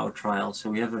included in our trial. So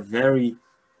we have a very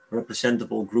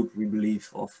representable group, we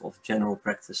believe, of general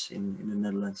practice in the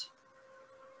Netherlands.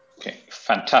 Okay,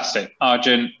 fantastic.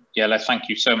 Arjun, Jelle, thank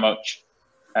you so much.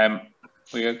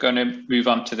 We are going to move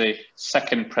on to the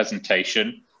second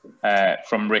presentation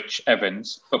from Rich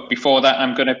Evans. But before that,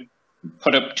 I'm going to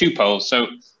put up two polls. So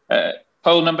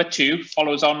poll number 2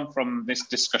 follows on from this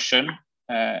discussion.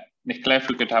 Nicola, if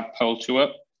we could have poll 2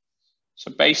 up.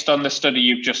 So based on the study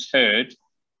you've just heard,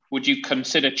 would you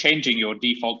consider changing your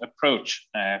default approach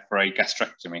for a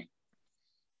gastrectomy?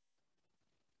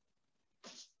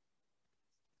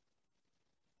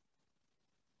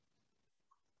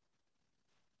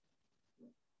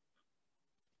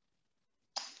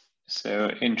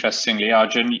 So interestingly,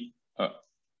 Arjun,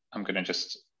 I'm going to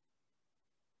just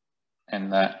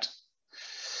end that.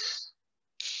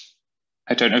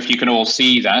 I don't know if you can all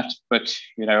see that, but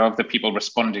of the people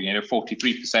responding,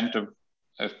 43%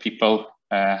 of people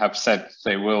have said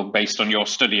they will, based on your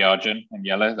study, Arjun and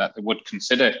Jelle, that they would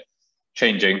consider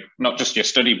changing, not just your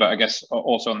study, but I guess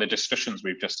also on the discussions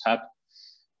we've just had.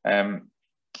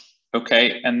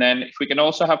 Okay, and then if we can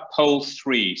also have poll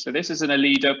 3. So this is in a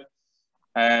lead up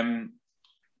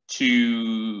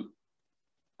to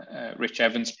Rich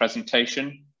Evans'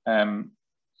 presentation.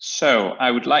 So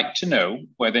I would like to know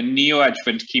whether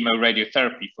neoadjuvant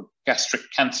chemoradiotherapy for gastric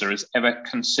cancer is ever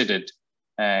considered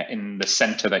in the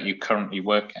centre that you currently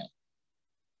work at.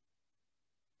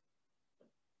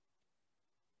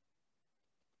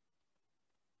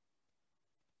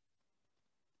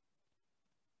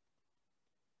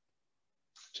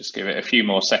 Just give it a few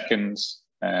more seconds.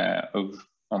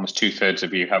 Almost 2/3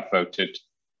 of you have voted.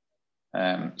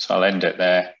 So I'll end it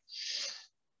there.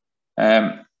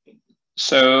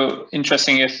 So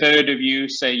interesting, 1/3 of you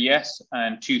say yes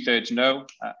and 2/3 no.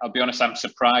 I'll be honest, I'm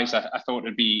surprised. I thought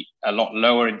it'd be a lot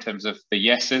lower in terms of the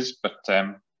yeses, but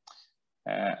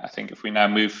I think if we now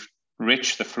move,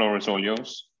 Rich, the floor is all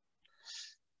yours.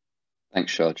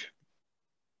 Thanks, Shaj.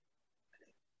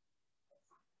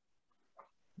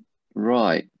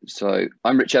 Right, so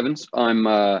I'm Rich Evans. I'm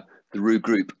the RU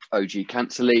Group OG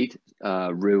Cancer Lead.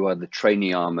 RU are the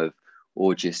trainee arm of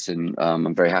AUGIS, and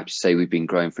I'm very happy to say we've been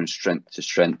growing from strength to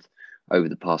strength over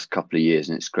the past couple of years,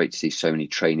 and it's great to see so many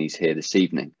trainees here this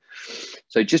evening.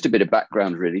 So just a bit of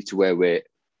background really to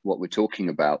what we're talking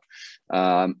about.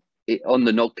 On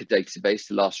the NOGCA database,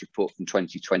 the last report from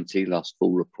 2020, last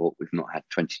full report, we've not had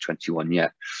 2021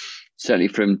 yet. Certainly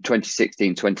from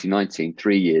 2016, 2019,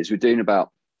 3 years, we're doing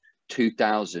about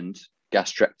 2,000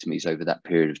 gastrectomies over that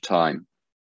period of time.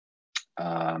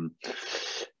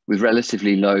 With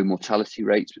relatively low mortality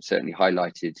rates, but certainly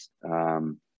highlighted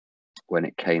when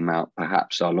it came out,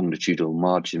 perhaps our longitudinal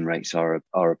margin rates are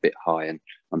a bit high, and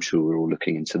I'm sure we're all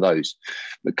looking into those.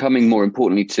 But coming more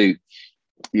importantly to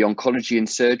the oncology and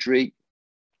surgery,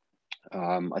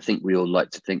 I think we all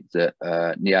like to think that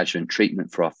neoadjuvant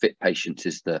treatment for our fit patients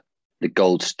is the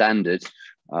gold standard,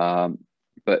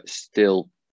 but still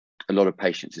a lot of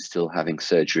patients are still having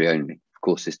surgery only. Of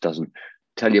course, this doesn't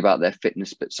tell you about their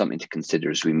fitness, but something to consider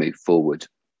as we move forward.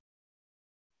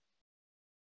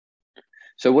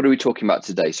 So what are we talking about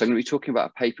today? So I'm going to be talking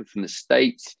about a paper from the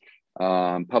States,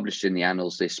 published in the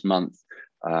Annals this month,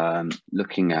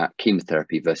 looking at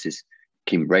chemotherapy versus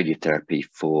chemoradiotherapy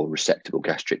for resectable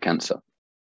gastric cancer.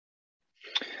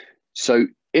 So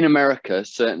in America,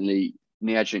 certainly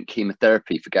neoadjuvant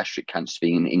chemotherapy for gastric cancer has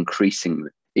been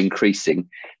increasing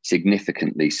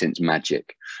significantly since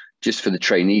MAGIC. Just for the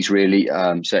trainees, really,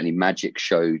 certainly MAGIC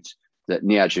showed that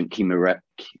neoadjuvant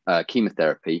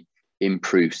chemotherapy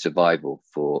improves survival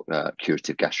for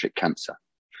curative gastric cancer.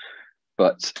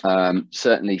 But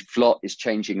certainly FLOT is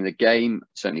changing the game,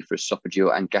 certainly for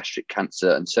esophageal and gastric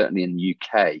cancer, and certainly in the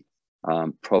UK,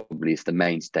 probably is the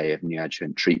mainstay of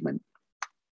neoadjuvant treatment.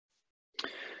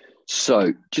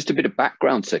 So just a bit of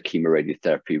background to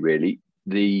chemoradiotherapy, really.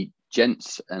 The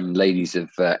gents and ladies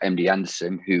of MD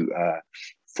Anderson, who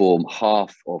form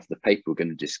half of the paper we're going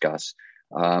to discuss,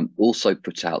 also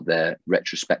put out their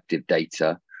retrospective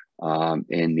data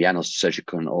in the Annals of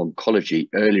Surgical Oncology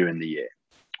earlier in the year,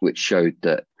 which showed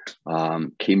that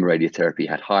chemoradiotherapy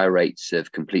had higher rates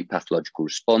of complete pathological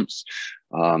response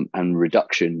and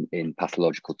reduction in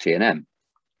pathological TNM.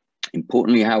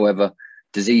 Importantly, however,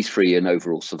 disease-free and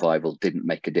overall survival didn't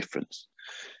make a difference.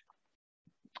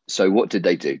 So what did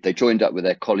they do? They joined up with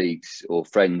their colleagues or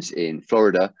friends in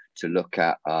Florida to look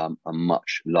at a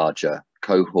much larger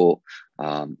cohort.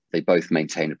 They both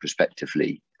maintain a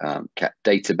prospectively kept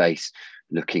database,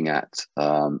 looking at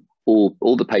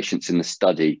all the patients in the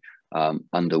study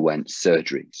underwent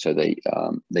surgery. So they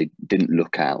didn't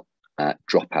look at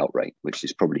dropout rate, which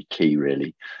is probably key,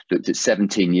 really. Looked at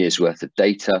 17 years worth of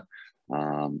data.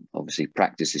 Obviously,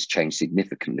 practice has changed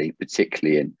significantly,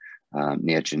 particularly in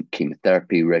neoadjuvant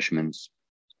chemotherapy regimens.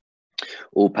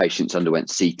 All patients underwent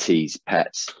CTs,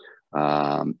 PETs,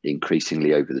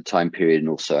 increasingly over the time period, and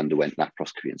also underwent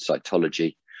laparoscopy and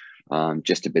cytology.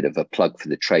 Just a bit of a plug for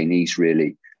the trainees,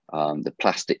 really. The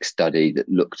plastic study that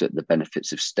looked at the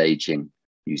benefits of staging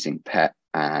using PET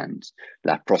and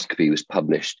laparoscopy was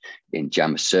published in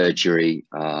JAMA Surgery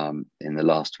in the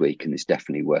last week, and it's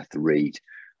definitely worth the read,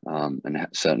 and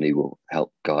certainly will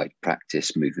help guide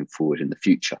practice moving forward in the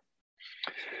future.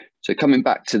 So coming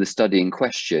back to the study in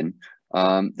question,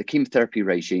 the chemotherapy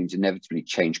regimes inevitably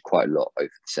changed quite a lot over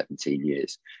the 17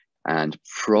 years and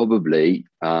probably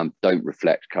don't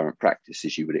reflect current practice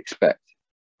as you would expect.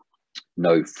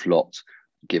 No FLOT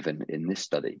given in this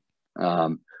study.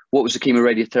 What was the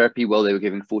chemoradiotherapy? Well, they were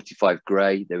giving 45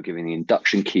 gray, they were giving the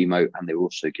induction chemo, and they were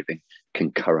also giving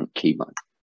concurrent chemo.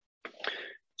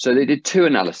 So they did two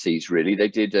analyses, really. They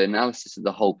did an analysis of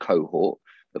the whole cohort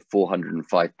of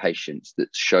 405 patients that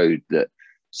showed that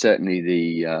certainly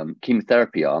the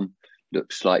chemotherapy arm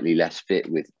looked slightly less fit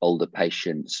with older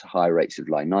patients, high rates of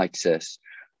linitis,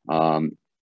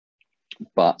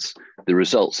 But the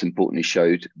results importantly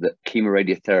showed that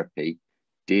chemoradiotherapy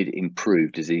did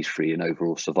improve disease-free and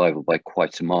overall survival by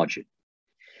quite a margin.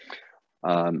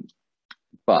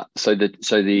 But so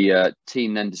the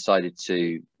team then decided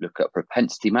to look at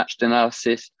propensity matched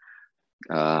analysis,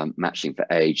 matching for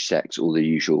age, sex, all the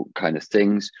usual kind of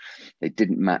things. They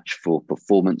didn't match for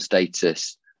performance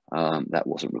status. That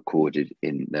wasn't recorded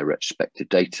in their retrospective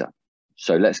data.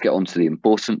 So let's get on to the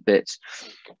important bits.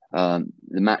 The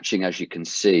matching, as you can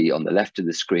see on the left of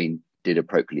the screen, did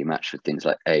appropriately match for things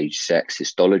like age, sex,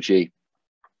 histology,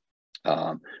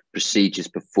 procedures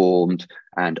performed,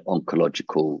 and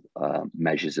oncological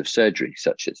measures of surgery,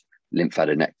 such as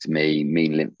lymphadenectomy,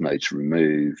 mean lymph nodes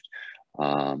removed,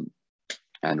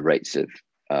 and rates of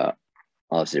R0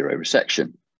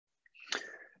 resection.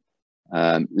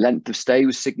 Length of stay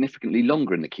was significantly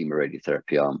longer in the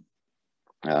chemoradiotherapy arm.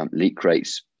 Leak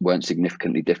rates weren't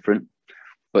significantly different,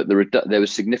 but there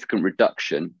was significant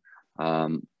reduction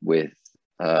with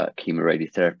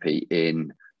chemoradiotherapy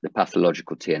in the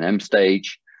pathological TNM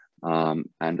stage,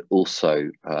 and also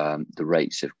the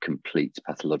rates of complete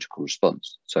pathological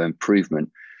response. So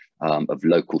improvement of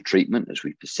local treatment, as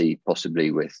we perceive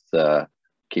possibly with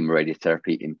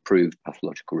chemoradiotherapy, improved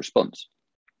pathological response.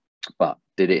 But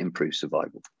did it improve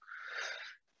survival?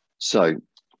 So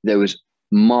there was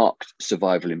marked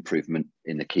survival improvement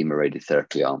in the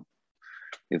chemoradiotherapy arm.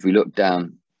 If we look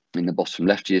down in the bottom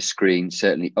left of your screen,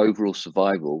 certainly overall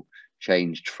survival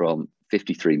changed from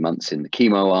 53 months in the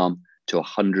chemo arm to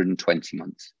 120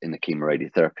 months in the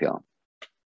chemoradiotherapy arm.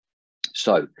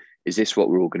 So is this what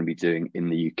we're all going to be doing in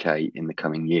the UK in the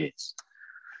coming years?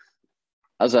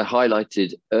 As I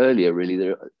highlighted earlier,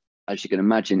 really, as you can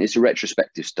imagine, it's a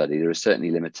retrospective study. There are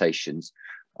certainly limitations.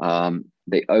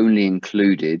 They only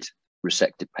included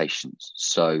resected patients.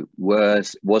 So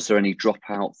was there any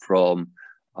dropout from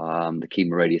the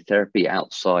chemoradiotherapy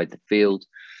outside the field?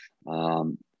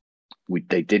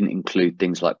 They didn't include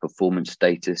things like performance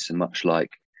status, and much like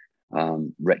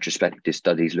retrospective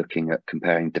studies looking at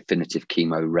comparing definitive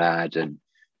chemo rad and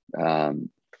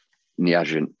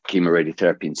neoadjuvant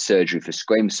chemoradiotherapy and surgery for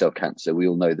squamous cell cancer. We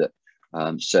all know that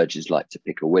surgeons like to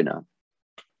pick a winner.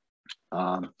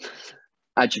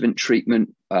 Adjuvant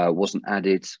treatment wasn't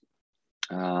added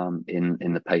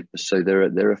in the paper, so there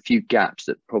are a few gaps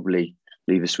that probably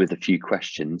leave us with a few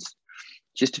questions.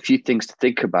 Just a few things to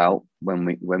think about when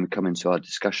we come into our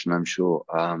discussion. I'm sure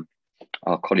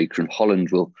our colleague from Holland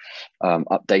will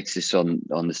update us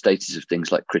on the status of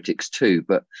things like Critics 2,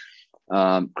 but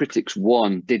Critics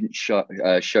 1 didn't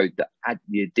showed that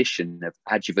the addition of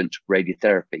adjuvant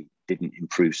radiotherapy didn't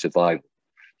improve survival.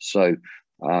 So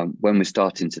when we're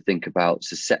starting to think about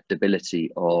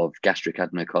susceptibility of gastric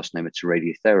adenocarcinoma to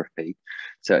radiotherapy,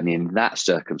 certainly in that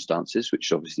circumstances, which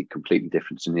is obviously completely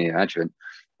different to neoadjuvant,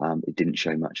 it didn't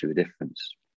show much of a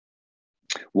difference.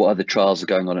 What other trials are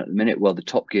going on at the minute? Well, the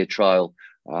Top Gear trial,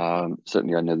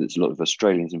 certainly I know there's a lot of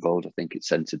Australians involved. I think it's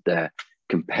centered there.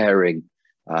 Comparing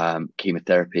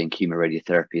chemotherapy and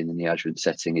chemoradiotherapy in the neoadjuvant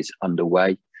setting is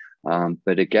underway.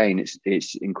 But again,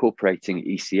 it's incorporating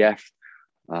ECF,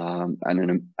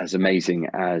 and as amazing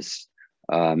as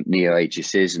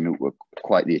NeoAGIS is, and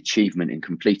quite the achievement in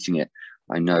completing it,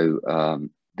 I know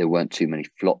there weren't too many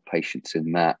flop patients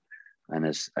in that, and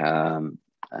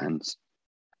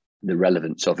the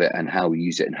relevance of it and how we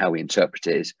use it and how we interpret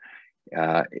it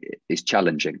is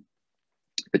challenging,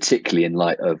 particularly in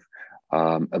light of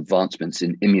advancements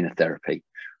in immunotherapy.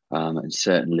 And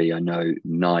certainly I know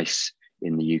NICE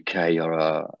in the UK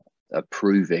are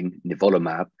approving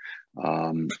nivolumab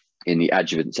in the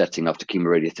adjuvant setting after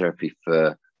chemoradiotherapy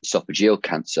for esophageal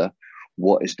cancer.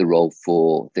 What is the role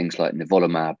for things like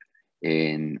nivolumab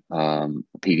in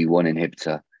PD-1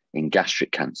 inhibitor in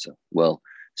gastric cancer? Well,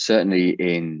 certainly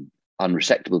in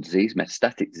unresectable disease,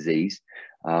 metastatic disease,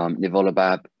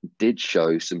 nivolumab did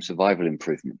show some survival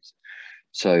improvements.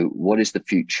 So what is the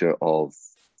future of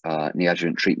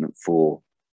neoadjuvant treatment for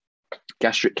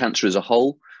gastric cancer as a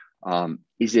whole?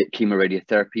 Is it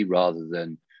chemoradiotherapy rather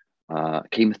than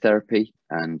chemotherapy?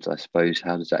 And I suppose,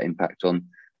 how does that impact on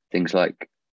things like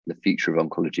the future of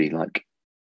oncology, like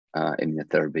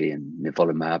immunotherapy and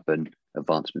nivolumab and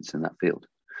advancements in that field?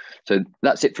 So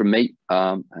that's it from me,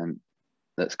 and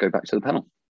let's go back to the panel.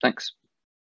 Thanks.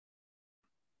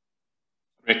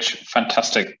 Rich,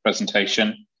 fantastic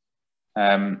presentation.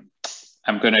 I'm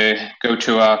going to go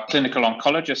to our clinical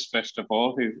oncologist first of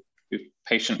all, who've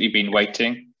patiently been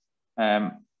waiting.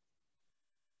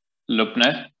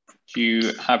 Lubna, do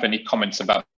you have any comments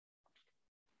about?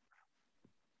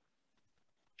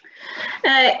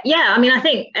 Yeah, I mean, I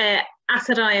think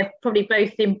Asa and I are probably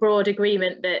both in broad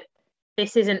agreement that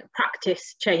this isn't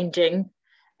practice changing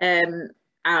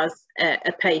as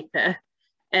a paper,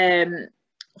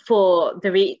 for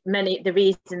the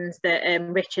reasons that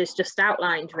Rich has just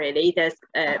outlined. Really, there's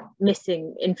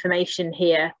missing information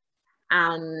here,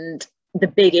 and the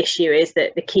big issue is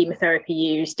that the chemotherapy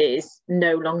used is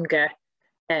no longer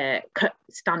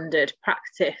standard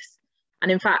practice.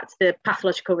 And in fact, the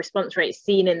pathological response rates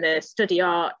seen in the study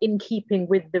are in keeping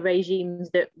with the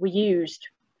regimes that were used,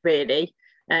 really.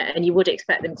 And you would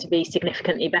expect them to be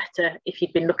significantly better if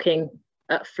you'd been looking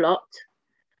at FLOT.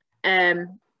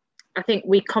 I think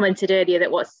we commented earlier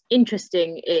that what's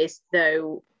interesting is,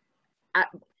 though,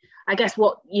 I guess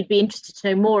what you'd be interested to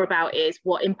know more about is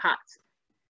what impact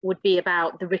would be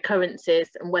about the recurrences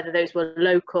and whether those were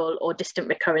local or distant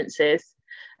recurrences,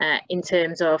 in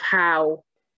terms of how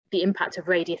the impact of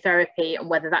radiotherapy and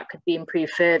whether that could be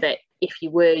improved further if you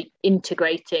were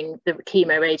integrating the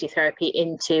chemoradiotherapy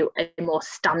into a more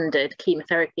standard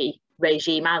chemotherapy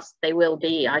regime, as they will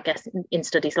be, I guess, in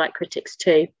studies like Critics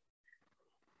 2.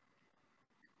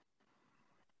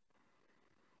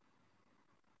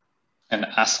 And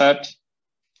Asad,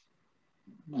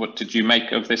 what did you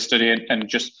make of this study? And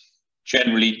just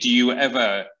generally, do you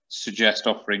ever suggest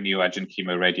offering neoadjuvant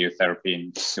chemoradiotherapy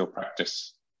in your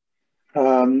practice?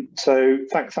 So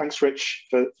thanks, Rich,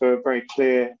 for a very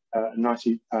clear, nice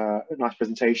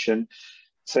presentation.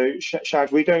 So,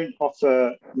 Shad, we don't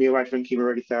offer neoadjuvant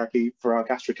chemoradiotherapy for our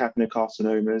gastric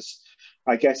adenocarcinomas.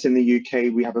 I guess in the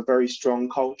UK, we have a very strong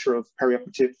culture of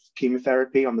perioperative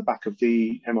chemotherapy on the back of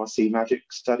the MRC MAGIC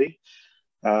study,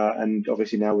 and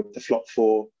obviously now with the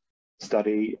FLOT4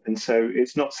 study. And so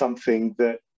it's not something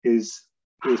that is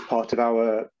part of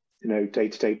our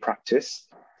day-to-day practice.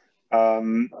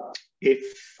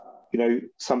 If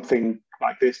something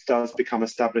like this does become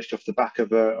established off the back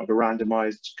of a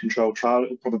randomized controlled trial, it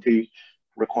will probably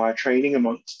require training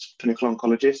amongst clinical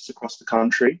oncologists across the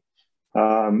country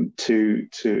to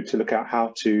look at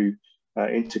how to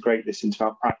integrate this into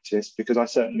our practice, because I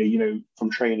certainly, from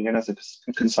training and as a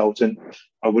consultant,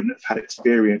 I wouldn't have had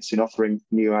experience in offering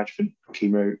neoadjuvant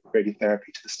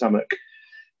chemoradiotherapy to the stomach.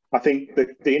 I think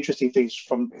the interesting things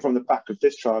from the back of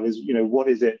this trial is, what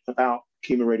is it about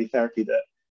chemoradiotherapy that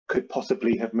could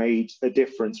possibly have made a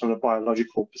difference from a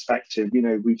biological perspective?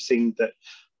 We've seen that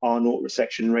R0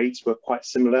 resection rates were quite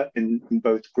similar in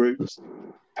both groups.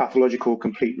 Pathological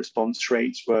complete response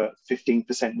rates were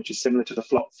 15%, which is similar to the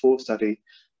FLOT4 study.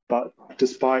 But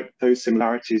despite those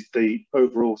similarities, the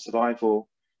overall survival,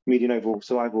 median overall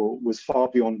survival, was far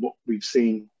beyond what we've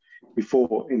seen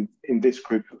before in this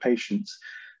group of patients.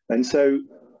 And so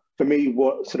for me,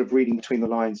 what sort of reading between the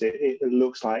lines, it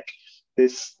looks like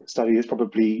this study has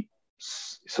probably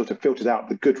sort of filtered out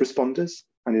the good responders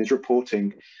and is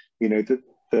reporting,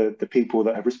 the people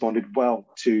that have responded well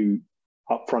to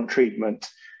upfront treatment,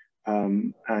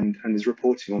 and is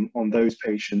reporting on those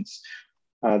patients.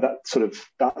 That's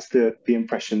the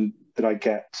impression that I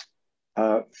get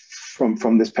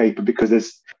from this paper, because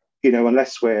there's,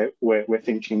 unless we're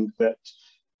thinking that,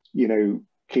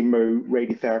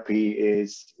 chemoradiotherapy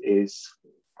is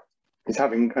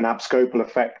having an abscopal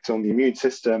effect on the immune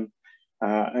system,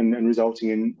 and resulting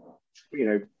in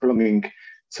prolonging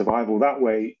survival that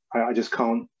way, I just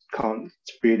can't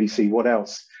really see what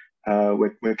else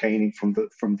we're gaining from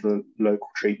the local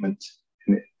treatment,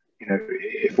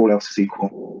 if all else is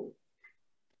equal.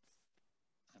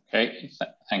 Okay,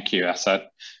 thank you, Asad.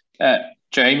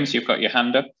 James, you've got your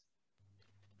hand up.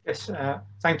 Yes,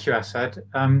 thank you, Asad.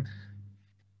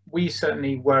 We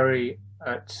certainly worry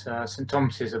at St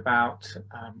Thomas's about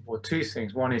two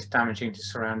things. One is damaging to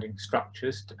surrounding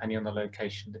structures, depending on the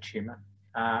location of the tumour.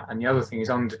 And the other thing is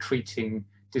under-treating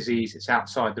disease that's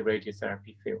outside the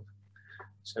radiotherapy field.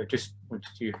 So just wanted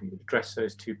you to address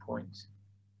those 2 points.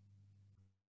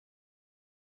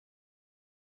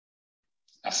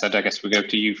 Asad, I guess we'll go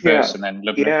to you first, and then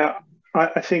Lubna. Yeah,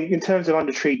 I think in terms of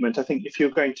under-treatment, I think if you're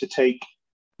going to take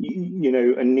a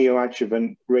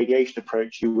neoadjuvant radiation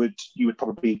approach, you would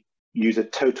probably use a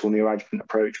total neoadjuvant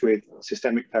approach with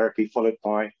systemic therapy followed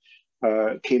by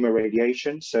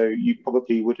chemoradiation. So you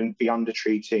probably wouldn't be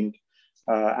under-treating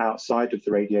outside of the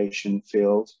radiation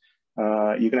field.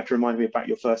 You're going to have to remind me about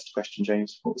your first question,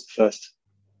 James. What was the first?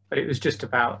 It was just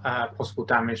about possible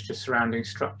damage to surrounding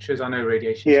structures. I know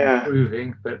radiation is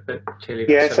improving, but clearly...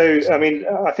 So, I mean,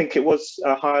 I think it was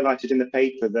highlighted in the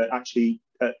paper that actually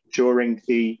during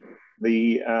the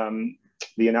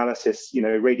analysis,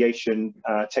 radiation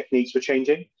techniques were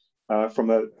changing from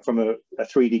a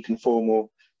 3D conformal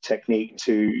technique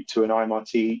to an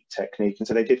IMRT technique. And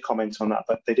so they did comment on that,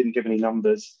 but they didn't give any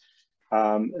numbers.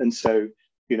 And so,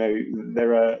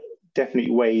 there are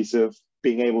definitely ways of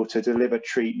being able to deliver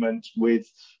treatment with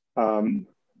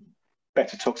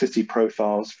better toxicity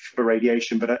profiles for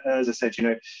radiation. But as I said, you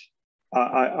know,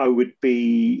 I would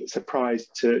be surprised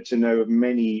to know of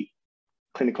many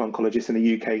clinical oncologists in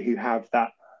the UK who have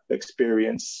that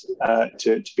experience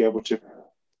to be able to,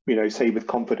 you know, say with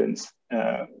confidence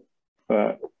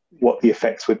what the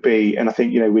effects would be. And I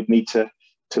think, you know, we'd need to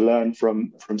learn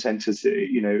from centres,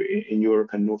 you know, in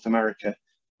Europe and North America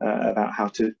about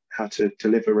how to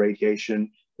deliver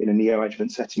radiation in a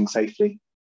neoadjuvant setting safely.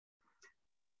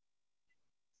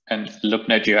 And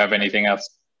Lubna, do you have anything else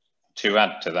to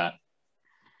add to that?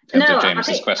 In terms of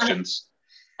James's questions.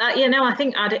 Yeah, no, I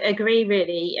think I'd agree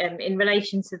really. In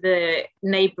relation to the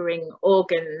neighbouring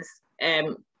organs,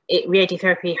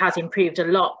 radiotherapy has improved a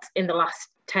lot in the last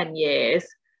 10 years,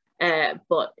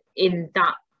 but in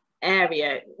that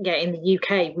area, yeah, in the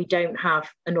UK, we don't have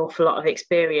an awful lot of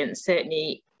experience,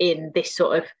 certainly in this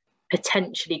sort of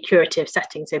potentially curative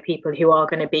setting, so people who are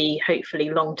going to be hopefully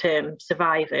long-term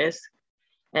survivors.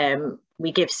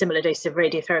 We give similar doses of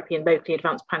radiotherapy in locally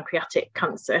advanced pancreatic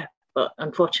cancer, but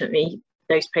unfortunately,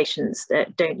 those patients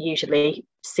don't usually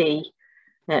see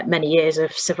many years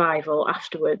of survival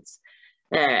afterwards.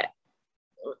 I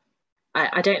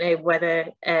don't know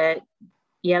whether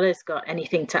Jelle's got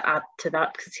anything to add to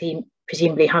that, because he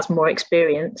presumably has more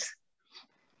experience.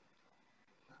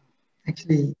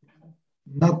 Actually,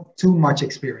 not too much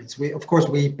experience. Of course,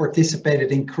 we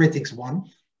participated in Critics 1,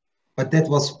 but that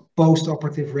was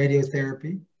post-operative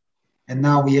radiotherapy. And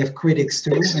now we have Critics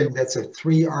 2, and that's a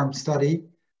 3-arm study.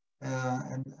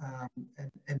 And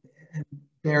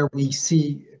there we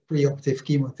see preoperative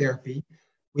chemotherapy.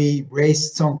 We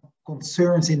raised some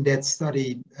concerns in that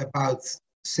study about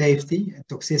safety and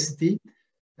toxicity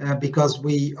because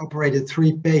we operated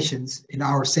 3 patients in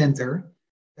our center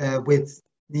with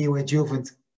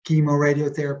neoadjuvant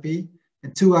chemoradiotherapy,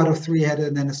 and 2 out of 3 had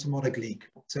an anastomotic leak.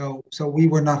 So we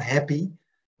were not happy.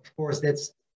 Of course,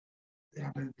 that's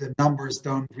the numbers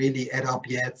don't really add up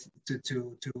yet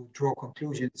to draw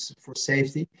conclusions for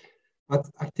safety. But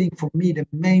I think for me, the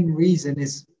main reason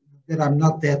is that I'm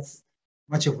not that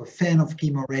much of a fan of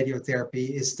chemoradiotherapy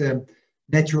is the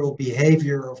natural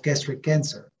behavior of gastric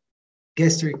cancer.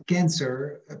 Gastric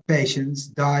cancer patients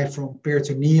die from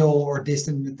peritoneal or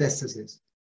distant metastasis.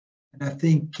 And I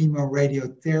think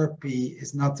chemoradiotherapy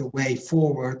is not the way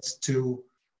forward to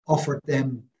offer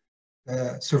them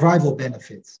survival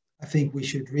benefits. I think we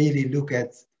should really look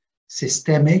at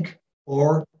systemic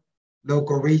or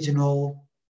local regional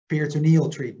peritoneal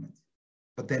treatment,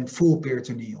 but then full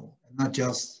peritoneal, and not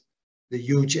just the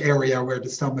huge area where the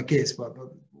stomach is, but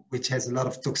which has a lot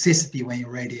of toxicity when you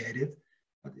radiate it.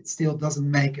 But it still doesn't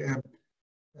make an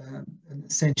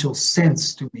essential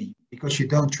sense to me, because you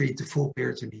don't treat the full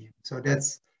peritoneum. So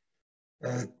that's,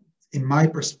 in my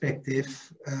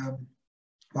perspective,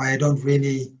 why I don't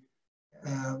really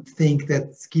think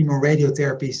that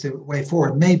chemoradiotherapy is the way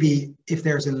forward. Maybe if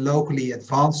there's a locally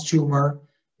advanced tumor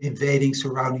invading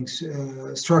surrounding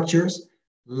structures,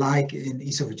 like in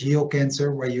esophageal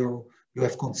cancer, where you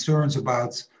have concerns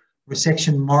about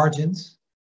resection margins,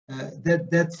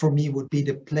 that for me would be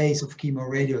the place of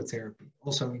chemoradiotherapy,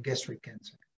 also in gastric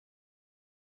cancer.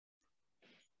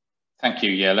 Thank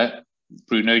you, Jelle.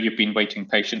 Bruno, you've been waiting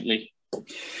patiently.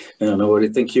 No worry,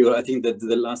 thank you. I think that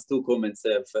the last 2 comments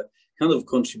have kind of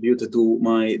contributed to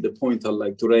the point I'd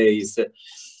like to raise.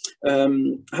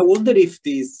 I wonder if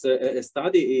this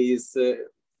study is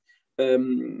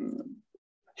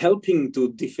helping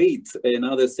to defeat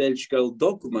another surgical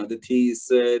dogma, that is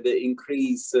the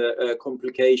increased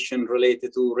complication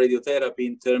related to radiotherapy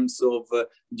in terms of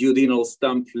duodenal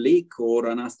stump leak or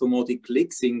anastomotic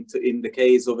leaks in the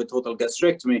case of a total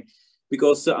gastrectomy.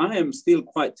 Because I am still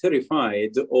quite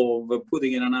terrified of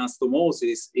putting an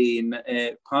anastomosis in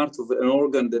a part of an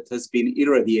organ that has been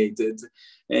irradiated.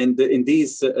 And in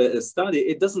this study,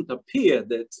 it doesn't appear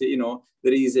that, you know,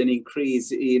 there is an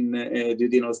increase in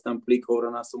duodenal stump leak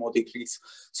or anastomotic leaks.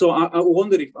 So I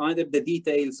wonder if either the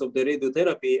details of the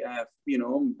radiotherapy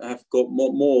have got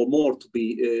more to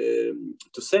be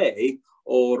to say,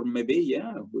 or maybe,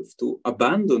 yeah, we have to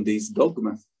abandon this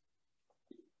dogma.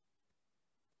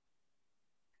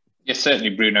 Yes, certainly,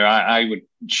 Bruno. I would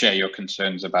share your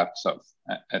concerns about sort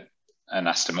of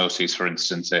anastomosis, for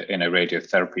instance, in a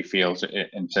radiotherapy field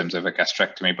in terms of a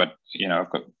gastrectomy. But, you know,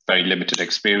 I've got very limited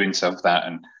experience of that.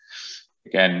 And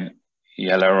again,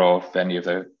 Jelle or if any of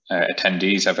the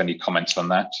attendees have any comments on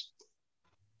that.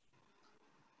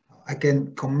 I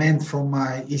can comment from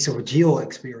my esophageal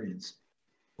experience.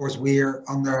 Of course, we're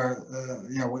under,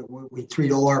 we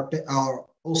treat all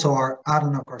also our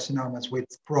adenocarcinomas with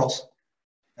PROS.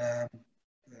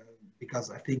 because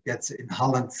I think that's in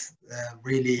Holland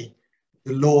really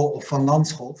the law of Van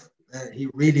Landschot. He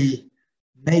really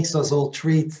makes us all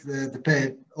treat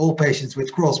all patients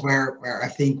with cross, where I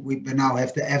think we now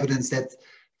have the evidence that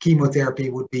chemotherapy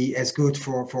would be as good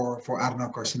for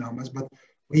adenocarcinomas. But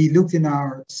we looked in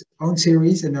our own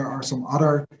series, and there are some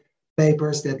other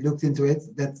papers that looked into it,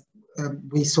 that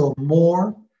we saw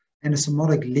more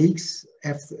anastomotic leaks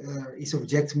after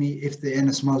esophageectomy if the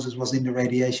anastomosis was in the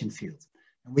radiation field.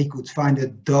 And we could find a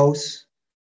dose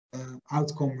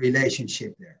outcome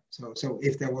relationship there. So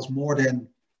if there was more than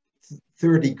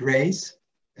 30 grays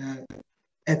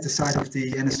at the site of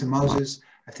the anastomosis,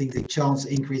 I think the chance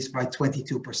increased by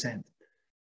 22%.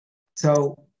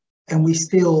 So, and we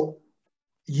still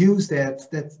use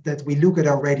that we look at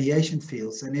our radiation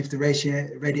fields, and if the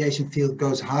radiation field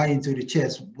goes high into the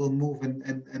chest, we'll move and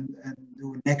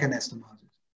do a neck anastomosis.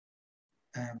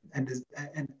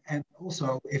 And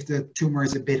also, if the tumor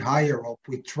is a bit higher up,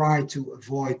 we try to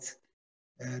avoid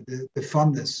the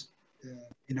fundus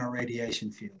in our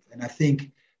radiation field. And I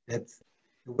think that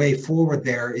the way forward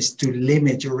there is to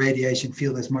limit your radiation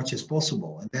field as much as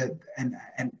possible. And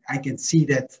I can see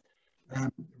that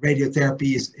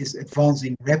radiotherapy is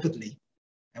advancing rapidly.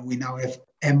 And we now have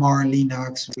MR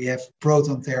Linacs, we have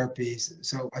proton therapies.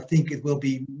 So I think it will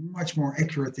be much more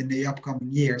accurate in the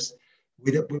upcoming years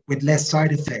with less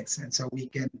side effects. And so we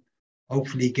can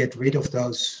hopefully get rid of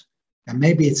those. And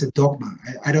maybe it's a dogma.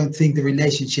 I don't think the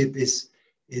relationship is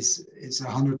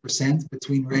 100%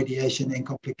 between radiation and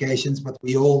complications, but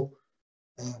we all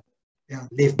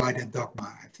live by that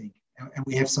dogma, I think. And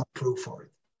we have some proof for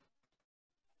it.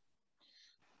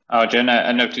 Arjun,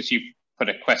 I noticed you put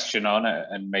a question on it,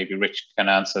 and maybe Rich can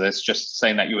answer this, just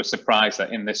saying that you were surprised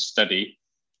that in this study,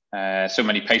 so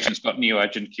many patients got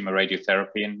neoadjuvant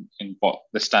chemoradiotherapy in what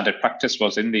the standard practice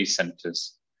was in these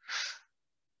centres.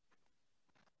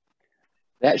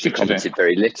 They actually commented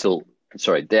very little.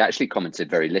 Sorry, they actually commented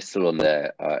very little on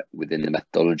their within the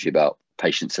methodology about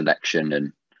patient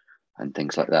selection and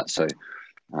things like that. So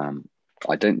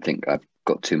I don't think I've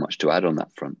got too much to add on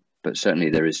that front. But certainly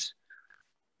there is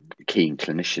keen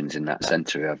clinicians in that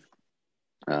centre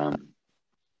who have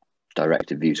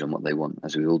directed views on what they want,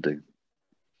 as we all do.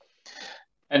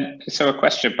 And so a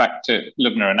question back to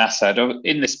Lubna and Asad.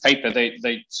 In this paper,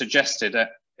 they suggested that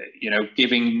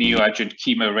giving neoadjuvant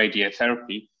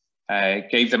chemoradiotherapy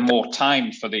gave them more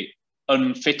time for the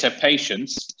unfitter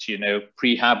patients to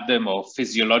prehab them or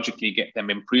physiologically get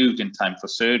them improved in time for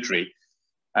surgery.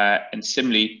 And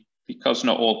similarly, because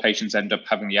not all patients end up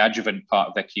having the adjuvant part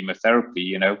of their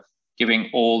chemotherapy, giving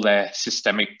all their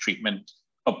systemic treatment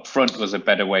up front was a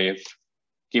better way of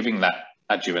giving that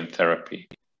adjuvant therapy.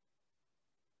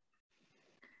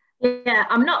 Yeah,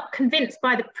 I'm not convinced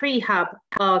by the prehab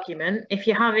argument. If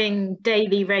you're having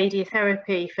daily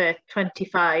radiotherapy for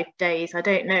 25 days, I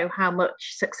don't know how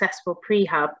much successful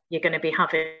prehab you're going to be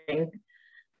having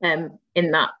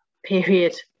in that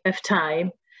period of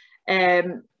time.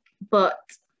 But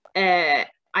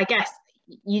I guess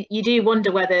you do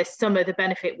wonder whether some of the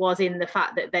benefit was in the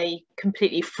fact that they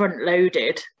completely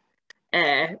front-loaded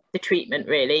the treatment,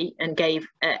 really, and gave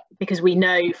because we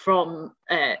know from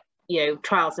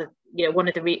trials of one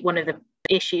of the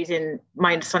issues in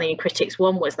my understanding in Critics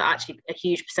 1 was that actually a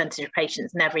huge percentage of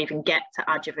patients never even get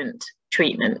to adjuvant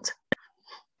treatment.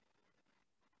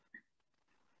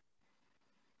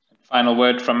 Final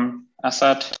word from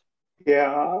Asad.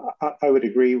 Yeah, I would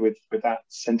agree with that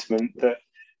sentiment that,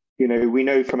 we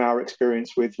know from our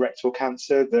experience with rectal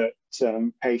cancer that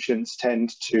patients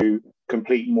tend to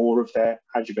complete more of their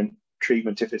adjuvant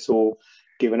treatment if it's all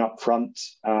given up front.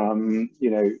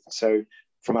 So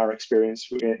from our experience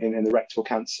in the rectal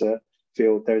cancer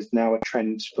field, there's now a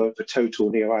trend for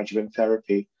total neoadjuvant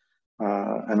therapy.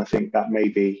 And I think that may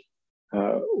be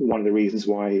one of the reasons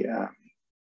why,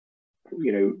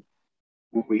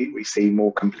 we see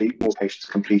more patients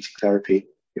completing therapy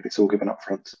if it's all given up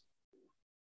front.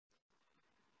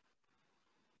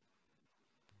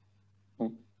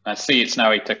 I see it's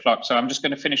now 8 o'clock, so I'm just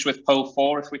going to finish with poll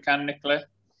 4 if we can, Nicola,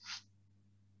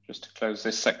 just to close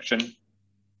this section.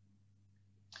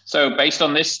 So based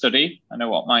on this study, I know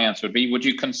what my answer would be. Would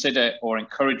you consider or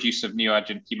encourage use of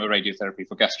neoadjuvant chemoradiotherapy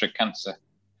for gastric cancer?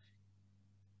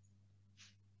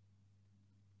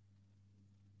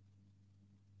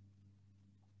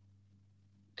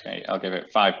 Okay, I'll give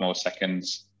it 5 more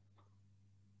seconds.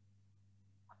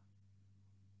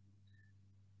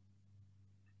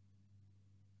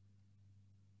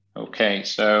 Okay,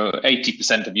 so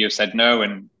 80% of you have said no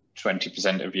and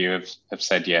 20% of you have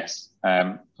said yes.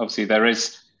 Obviously, there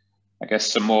is, I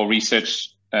guess, some more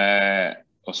research or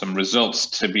some results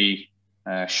to be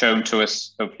shown to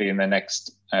us, hopefully in the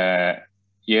next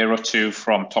year or two,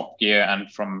 from Top Gear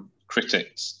and from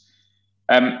critics.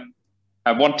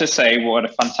 I want to say what a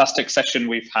fantastic session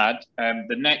we've had.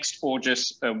 The next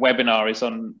AUGIS webinar is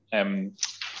on the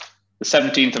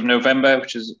 17th of November,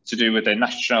 which is to do with the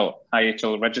National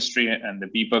Hiatal Registry and the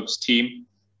VBUGS team.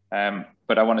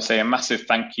 But I want to say a massive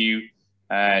thank you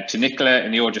to Nicola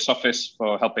in the AUGIS office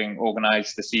for helping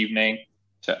organise this evening,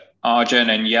 to Arjun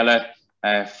and Yella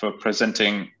for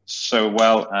presenting so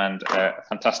well, and a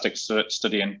fantastic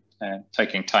study and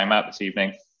taking time out this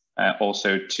evening.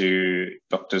 Also to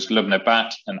Doctors Lubna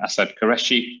Bhatt and Asad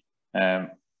Qureshi,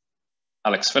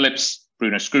 Alex Phillips,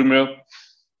 Bruno Scrumro,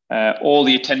 all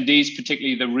the attendees,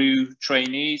 particularly the RU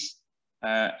trainees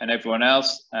and everyone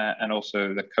else, and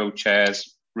also the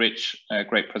co-chairs, Rich,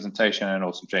 great presentation, and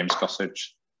also James Gossage.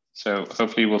 So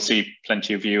hopefully we'll see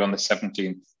plenty of you on the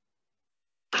 17th.